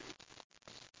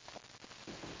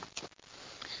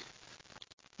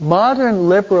 Modern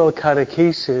liberal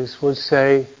catechesis would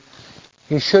say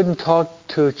you shouldn't talk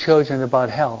to children about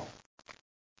hell.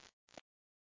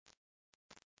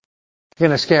 You're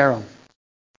going to scare them.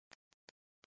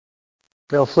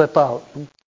 They'll flip out.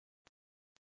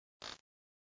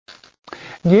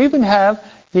 You even have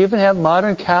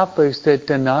modern Catholics that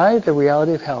deny the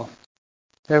reality of hell.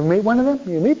 You ever meet one of them?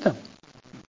 You meet them.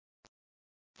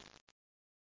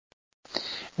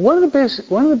 One of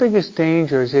the biggest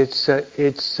dangers, it's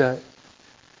a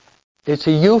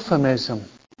euphemism,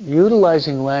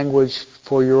 utilizing language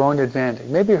for your own advantage.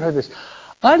 Maybe you heard this.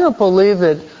 I don't believe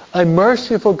that a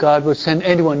merciful God would send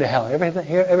anyone to hell. Ever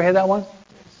hear that one?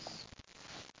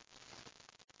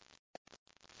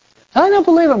 I don't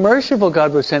believe a merciful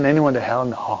God would send anyone to hell.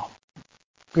 No.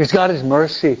 Because God is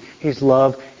mercy, His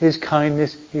love, His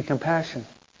kindness, His compassion.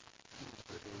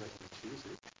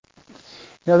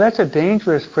 Now that's a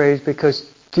dangerous phrase because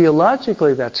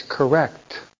theologically that's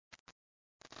correct.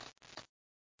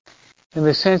 In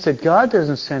the sense that God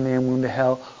doesn't send anyone to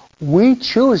hell, we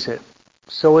choose it.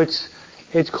 So it's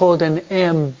called an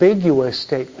ambiguous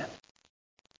statement.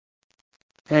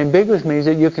 Ambiguous means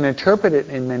that you can interpret it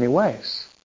in many ways.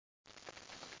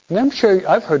 And I'm sure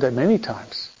I've heard that many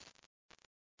times.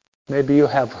 Maybe you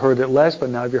have heard it less, but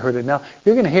now if you heard it now,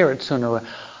 you're going to hear it sooner or later.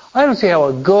 I don't see how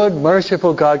a good,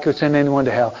 merciful God could send anyone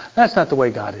to hell. That's not the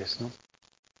way God is. No?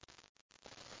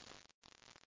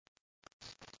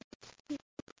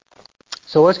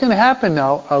 So what's going to happen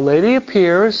now? Our Lady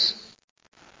appears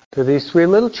to these three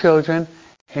little children,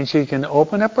 and she can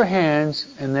open up her hands,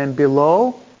 and then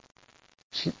below,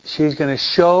 she's going to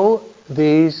show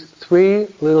these three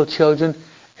little children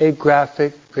a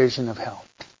graphic vision of hell.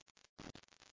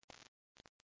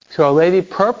 So Our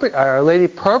Lady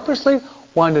purposely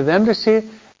wanted them to see it,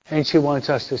 and she wants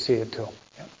us to see it too.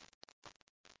 Yeah.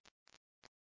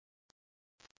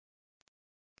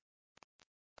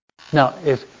 Now,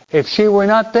 if she were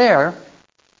not there,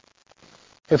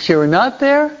 the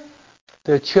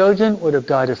children would have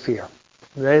died of fear.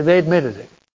 They admitted it.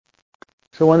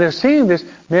 So when they're seeing this,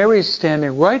 Mary's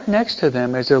standing right next to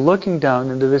them as they're looking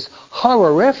down into this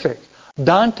horrific,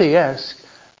 Dante-esque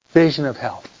vision of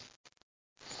hell.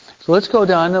 So let's go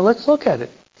down and let's look at it.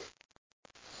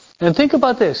 And think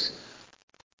about this.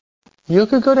 You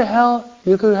could go to hell,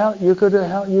 you could go to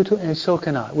hell, you too, and so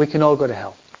can I. We can all go to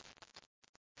hell.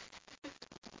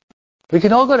 We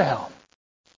can all go to hell.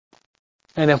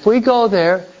 And if we go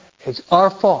there, it's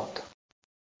our fault.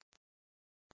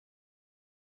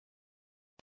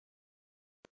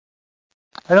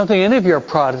 I don't think any of you are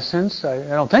Protestants. I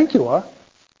don't think you are.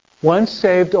 Once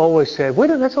saved, always saved. Wait,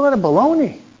 that's a lot of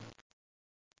baloney.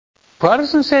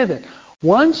 Protestants say that.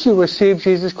 Once you receive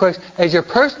Jesus Christ as your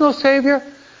personal Savior,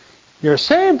 you're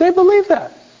saved. They believe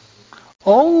that.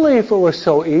 Only if it was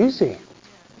so easy.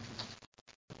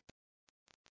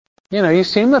 You know, you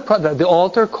seen the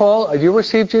altar call. You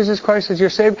received Jesus Christ as your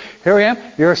Savior. Here I am.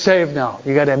 You're saved now.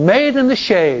 You got it made in the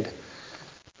shade.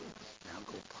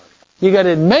 You got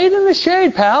it made in the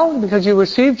shade, pal, because you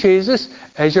received Jesus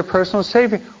as your personal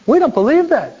Savior. We don't believe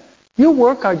that. You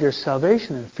work out your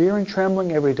salvation in fear and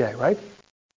trembling every day, right?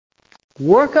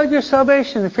 Work out your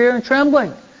salvation in fear and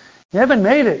trembling. You haven't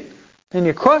made it. Then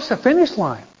you cross the finish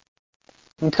line.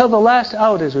 Until the last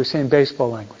out, as we say in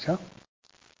baseball language, huh?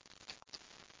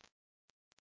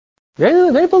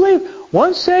 They believe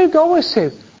once saved, always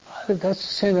saved. That's a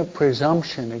sin of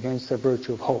presumption against the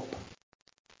virtue of hope.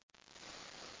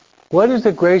 What is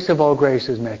the grace of all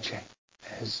graces, Meche?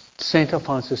 As St.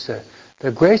 Alphonsus said,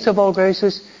 the grace of all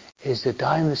graces is to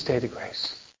die in the state of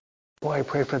grace. Boy, I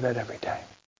pray for that every day.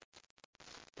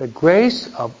 The grace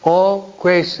of all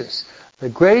graces. The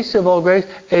grace of all grace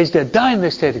is to die in the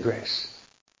state of grace.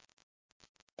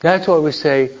 That's why we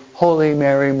say, Holy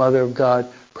Mary, Mother of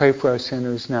God, pray for us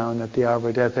sinners now and at the hour of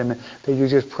our death. Amen. That you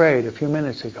just prayed a few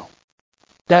minutes ago.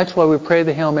 That's why we pray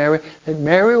the Hail Mary, that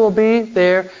Mary will be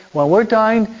there when we're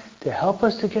dying to help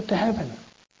us to get to heaven.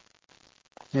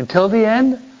 Until the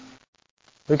end,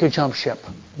 we could jump ship.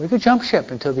 We could jump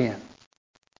ship until the end.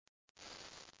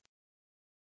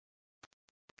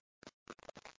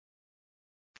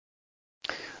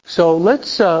 So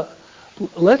let's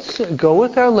go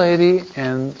with Our Lady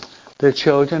and the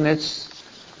children. It's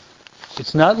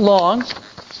not long,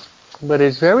 but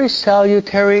it's very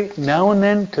salutary now and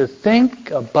then to think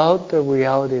about the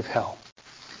reality of hell.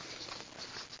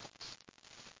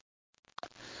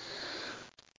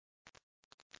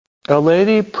 Our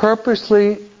Lady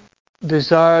purposely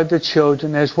desired the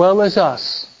children, as well as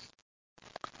us,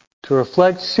 to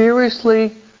reflect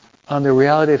seriously on the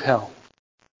reality of hell.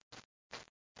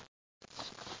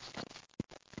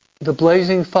 The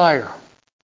blazing fire.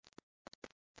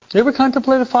 You ever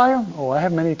contemplate a fire? Oh, I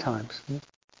have many times.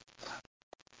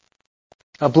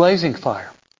 A blazing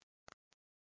fire.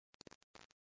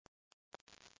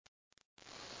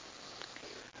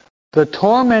 The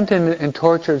tormented and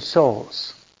tortured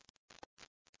souls.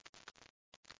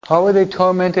 How are they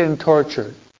tormented and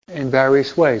tortured? In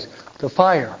various ways. The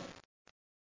fire.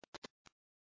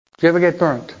 Do you ever get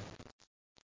burnt?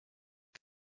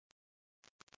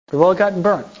 We've all gotten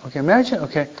burnt.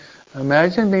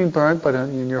 Imagine being burnt, but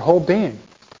in your whole being.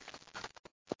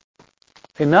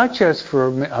 And not just for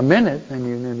a minute,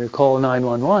 and you call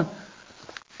 911,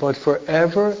 but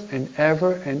forever and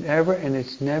ever and ever, and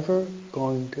it's never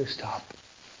going to stop.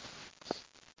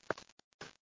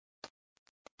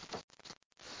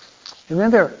 And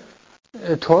then they're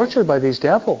tortured by these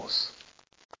devils.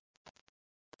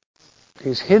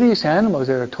 These hideous animals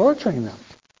that are torturing them.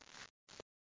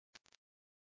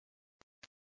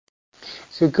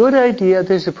 It's a good idea.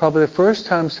 This is probably the first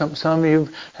time some of you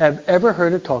have ever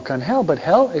heard a talk on hell. But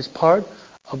hell is part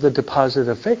of the deposit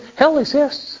of faith. Hell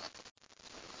exists.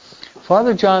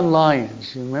 Father John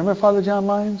Lyons, you remember Father John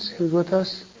Lyons? He was with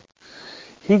us.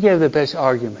 He gave the best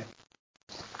argument.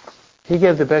 He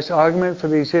gave the best argument for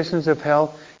the existence of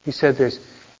hell. He said this: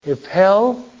 if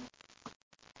hell,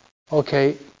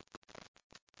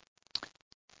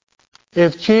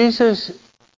 if Jesus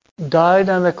died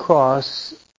on the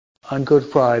cross on Good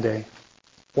Friday,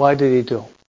 why did he do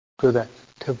that?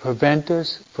 To prevent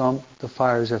us from the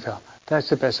fires of hell. That's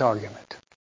the best argument.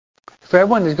 If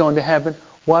everyone is going to heaven,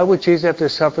 why would Jesus have to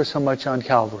suffer so much on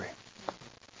Calvary?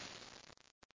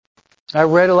 I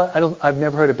read a lot. I've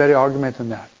never heard a better argument than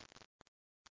that.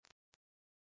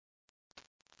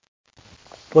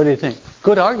 What do you think?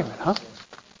 Good argument, huh?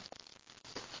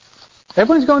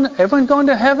 Everyone's going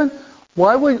to heaven.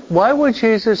 Why would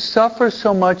Jesus suffer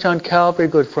so much on Calvary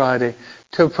Good Friday?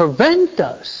 To prevent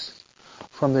us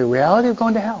from the reality of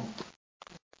going to hell.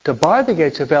 To bar the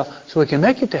gates of hell so we can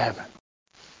make it to heaven.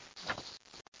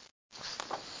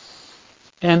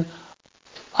 And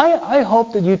I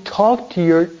hope that you talk to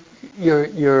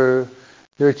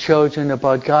your children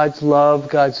about God's love,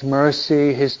 God's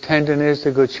mercy, His tenderness,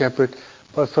 the Good Shepherd.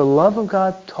 But for the love of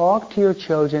God, talk to your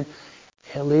children,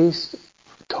 at least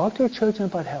talk to your children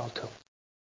about hell too.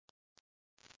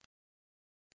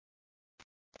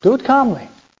 Do it calmly.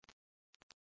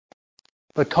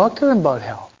 But talk to them about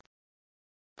hell.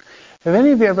 Have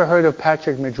any of you ever heard of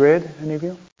Patrick Madrid? Any of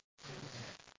you?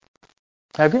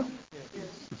 Have you?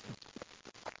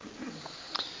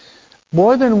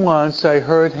 More than once I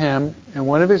heard him in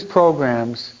one of his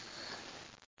programs.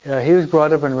 He was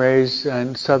brought up and raised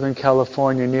in Southern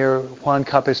California near Juan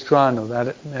Capistrano,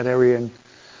 that area in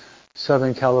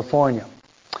Southern California,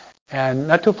 and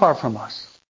not too far from us.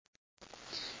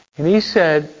 And he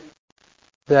said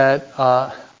that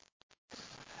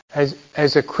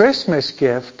as a Christmas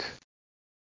gift,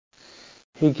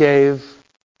 he gave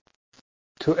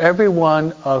to every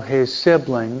one of his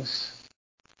siblings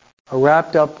a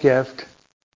wrapped up gift,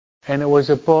 and it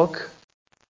was a book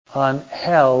on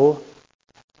hell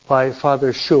by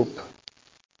Father Shoup.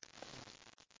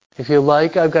 If you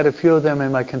like, I've got a few of them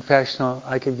in my confessional.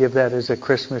 I could give that as a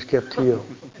Christmas gift to you.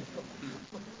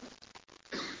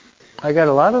 I got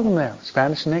a lot of them there,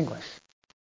 Spanish and English.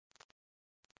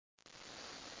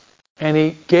 And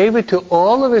he gave it to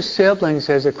all of his siblings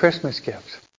as a Christmas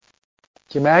gift.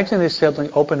 Can you imagine his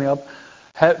sibling opening up,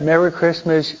 Merry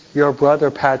Christmas, your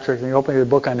brother Patrick, and he opened the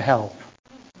book on hell.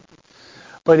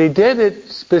 But he did it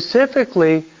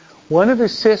specifically. One of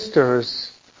his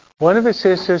sisters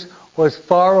was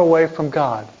far away from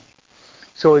God.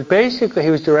 So basically he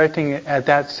was directing it at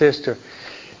that sister.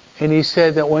 And he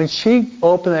said that when she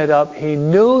opened it up, he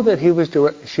knew that he was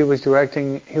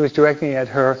directing it at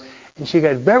her, and she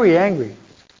got very angry.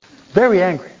 Very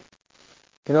angry.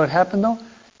 You know what happened though?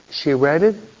 She read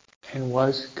it and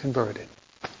was converted.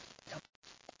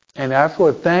 and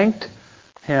afterward thanked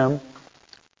him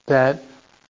that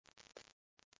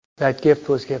that gift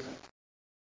was given.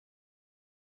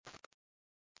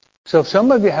 So if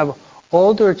some of you have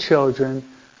older children,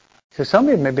 because some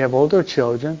of you maybe have older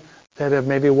children that have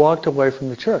maybe walked away from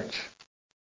the church,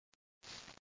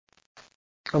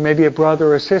 or maybe a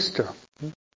brother or sister,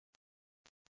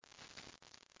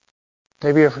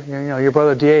 maybe your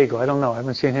brother Diego, I don't know, I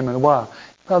haven't seen him in a while.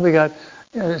 Probably got,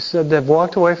 so they've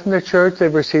walked away from the church,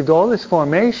 they've received all this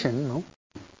formation,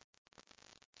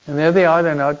 and there they are,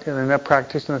 they're not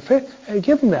practicing the faith. Hey,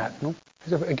 give them that.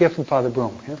 It's a gift from Father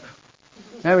Broom.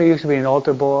 Remember, he used to be an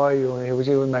altar boy. He was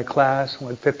in my class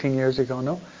 15 years ago.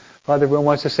 No, Father Broom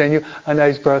wants to send you a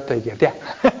nice birthday gift. Yeah.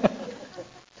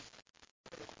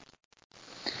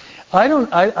 I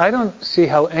don't see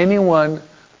how anyone.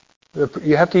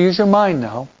 You have to use your mind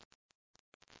now.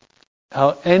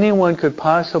 How anyone could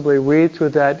possibly read through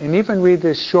that and even read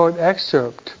this short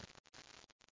excerpt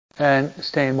and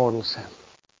stay in mortal sin.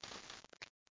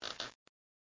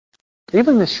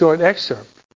 Even this short excerpt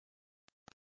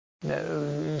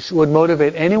would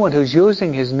motivate anyone who's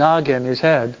using his noggin, his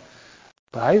head.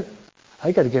 But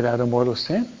I got to get out of mortal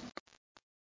sin.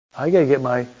 I got to get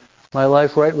my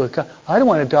life right with God. I don't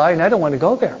want to die and I don't want to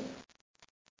go there.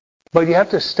 But you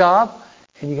have to stop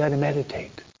and you got to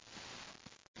meditate.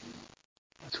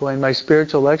 That's why in my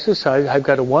spiritual exercise, I've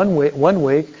got 1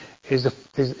 week is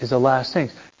the last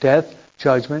things: death,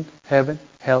 judgment, heaven,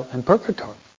 hell, and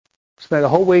purgatory. Spent a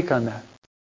whole week on that.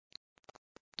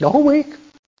 The whole week.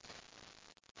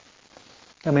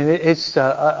 I mean, it's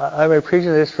I've been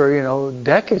preaching this for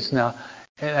decades now,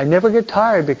 and I never get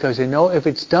tired because I know if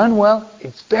it's done well,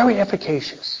 it's very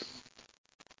efficacious.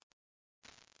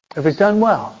 If it's done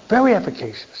well, very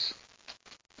efficacious.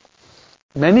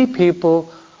 Many people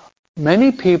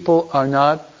are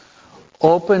not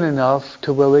open enough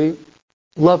to really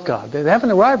love God. They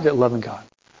haven't arrived at loving God.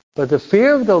 But the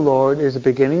fear of the Lord is the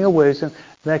beginning of wisdom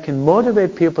that can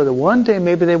motivate people that one day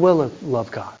maybe they will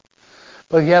love God.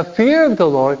 But if you have fear of the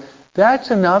Lord,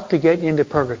 that's enough to get you into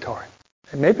purgatory.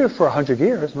 And maybe for 100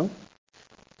 years, no?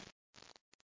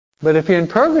 But if you're in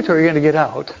purgatory, you're going to get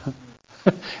out.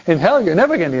 In hell, you're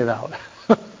never going to get out.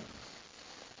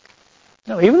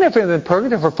 No, even if you're in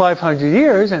purgatory for 500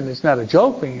 years, and it's not a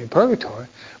joke being in purgatory,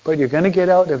 but you're going to get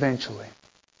out eventually.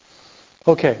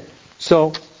 Okay,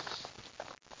 so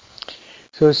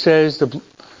it says the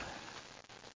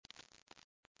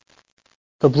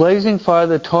blazing fire,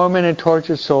 the torment and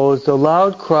tortured souls, the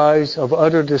loud cries of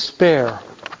utter despair,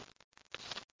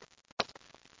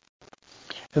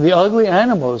 and the ugly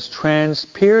animals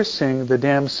transpiercing the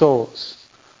damned souls,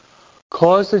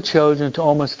 caused the children to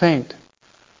almost faint.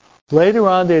 Later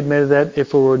on, they admitted that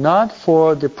if it were not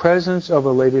for the presence of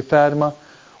Our Lady Fatima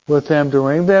with them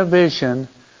during their vision,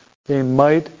 they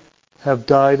might have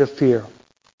died of fear.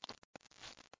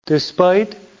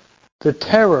 Despite the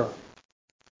terror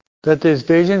that this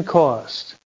vision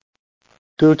caused,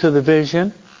 due to the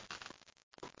vision,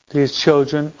 these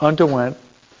children underwent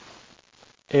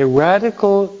a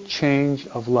radical change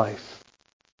of life.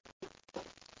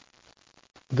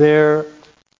 Their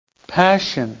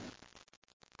passion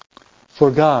for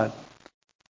God,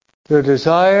 their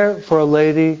desire for a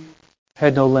lady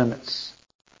had no limits.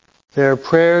 Their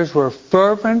prayers were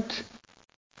fervent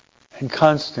and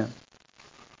constant.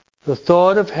 The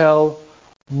thought of hell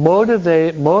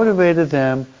motivated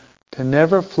them to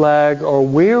never flag or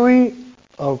weary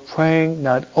of praying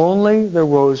not only the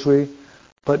rosary,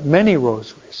 but many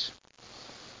rosaries.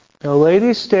 Our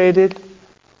Lady stated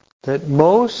that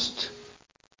most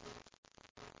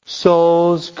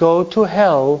souls go to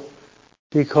hell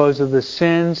because of the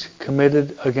sins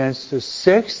committed against the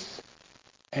 6th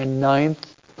and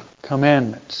 9th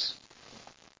commandments.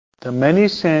 The many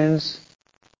sins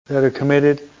that are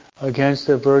committed against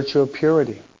the virtue of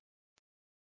purity.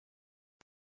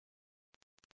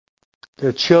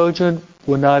 The children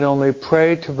would not only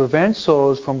pray to prevent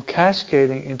souls from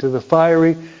cascading into the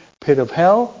fiery pit of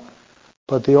hell,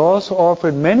 but they also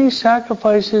offered many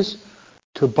sacrifices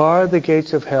to bar the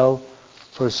gates of hell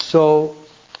for so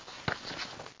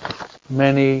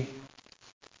many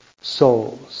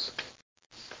souls.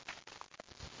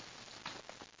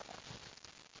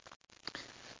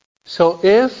 So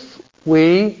if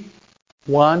we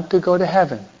want to go to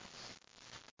heaven,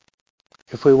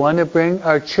 if we want to bring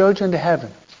our children to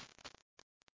heaven,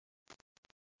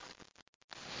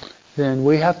 then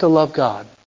we have to love God.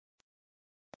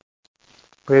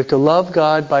 We have to love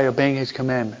God by obeying His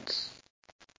commandments.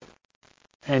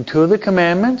 And 2 of the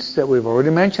commandments that we've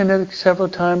already mentioned several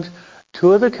times,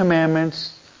 2 of the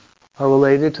commandments are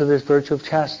related to this virtue of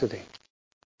chastity.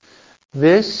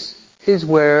 This is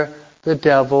where the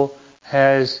devil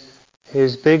has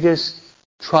his biggest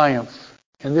triumph,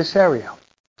 in this area.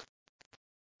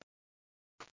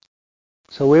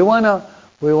 So we want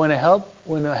to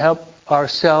help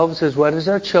ourselves as well as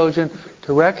our children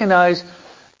to recognize,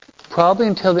 probably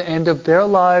until the end of their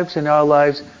lives and our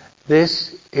lives,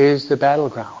 this is the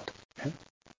battleground. Okay?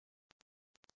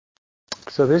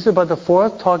 So this is about the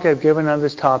fourth talk I've given on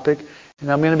this topic,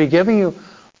 and I'm going to be giving you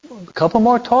a couple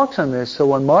more talks on this. So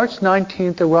when March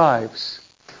 19th arrives,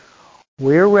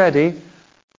 we're ready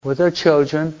with our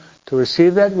children to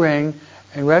receive that ring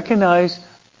and recognize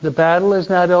the battle is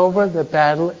not over, the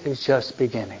battle is just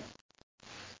beginning.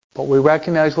 But we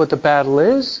recognize what the battle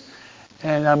is,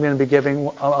 and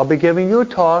I'll be giving you a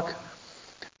talk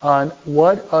on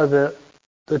what are the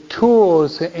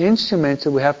tools, the instruments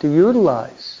that we have to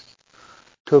utilize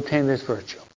to obtain this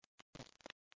virtue.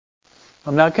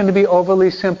 I'm not going to be overly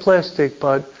simplistic,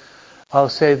 but I'll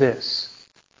say this.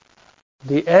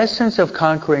 The essence of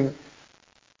conquering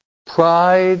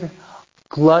pride,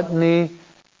 gluttony,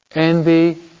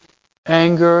 envy,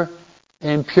 anger,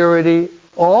 impurity,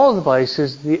 all the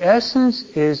vices, the essence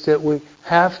is that we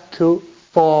have to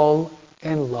fall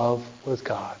in love with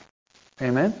God.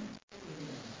 Amen?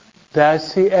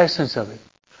 That's the essence of it.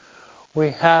 We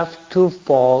have to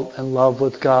fall in love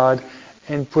with God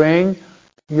and bring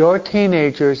your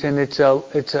teenagers, and it's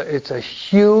a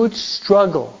huge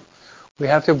struggle. We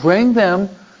have to bring them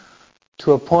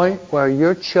to a point where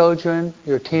your children,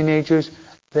 your teenagers,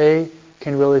 they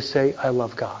can really say, I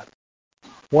love God.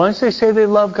 Once they say they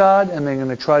love God and they're going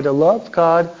to try to love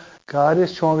God, God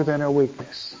is stronger than our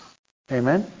weakness.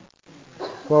 Amen?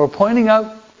 Well, we're pointing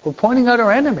out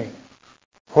our enemy.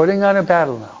 Putting out a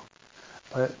battle now.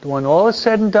 But when all is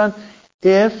said and done,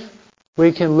 if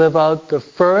we can live out the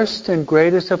first and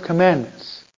greatest of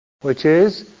commandments, which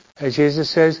is, as Jesus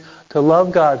says, to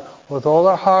love God with all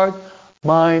our heart,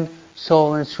 mind,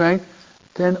 soul, and strength,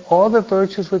 then all the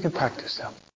virtues we can practice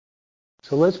them.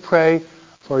 So let's pray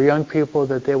for young people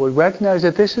that they would recognize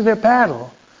that this is their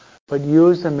battle, but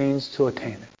use the means to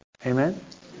attain it. Amen?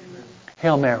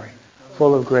 Hail Mary,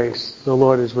 full of grace, the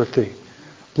Lord is with thee.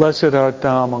 Blessed art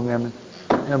thou among women,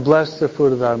 and blessed the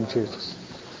fruit of thy womb, Jesus.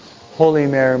 Holy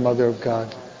Mary, Mother of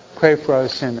God, pray for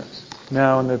us sinners,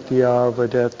 now and at the hour of our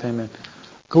death. Amen.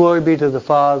 Glory be to the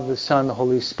Father, the Son, and the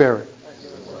Holy Spirit.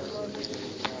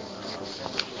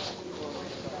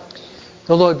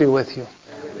 The Lord be with you.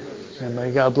 And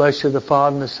may God bless you, the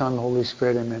Father, and the Son, and the Holy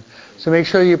Spirit. Amen. So make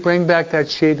sure you bring back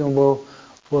that sheet, and we'll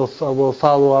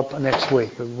follow up next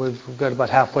week. We've got about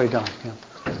halfway done. Yeah.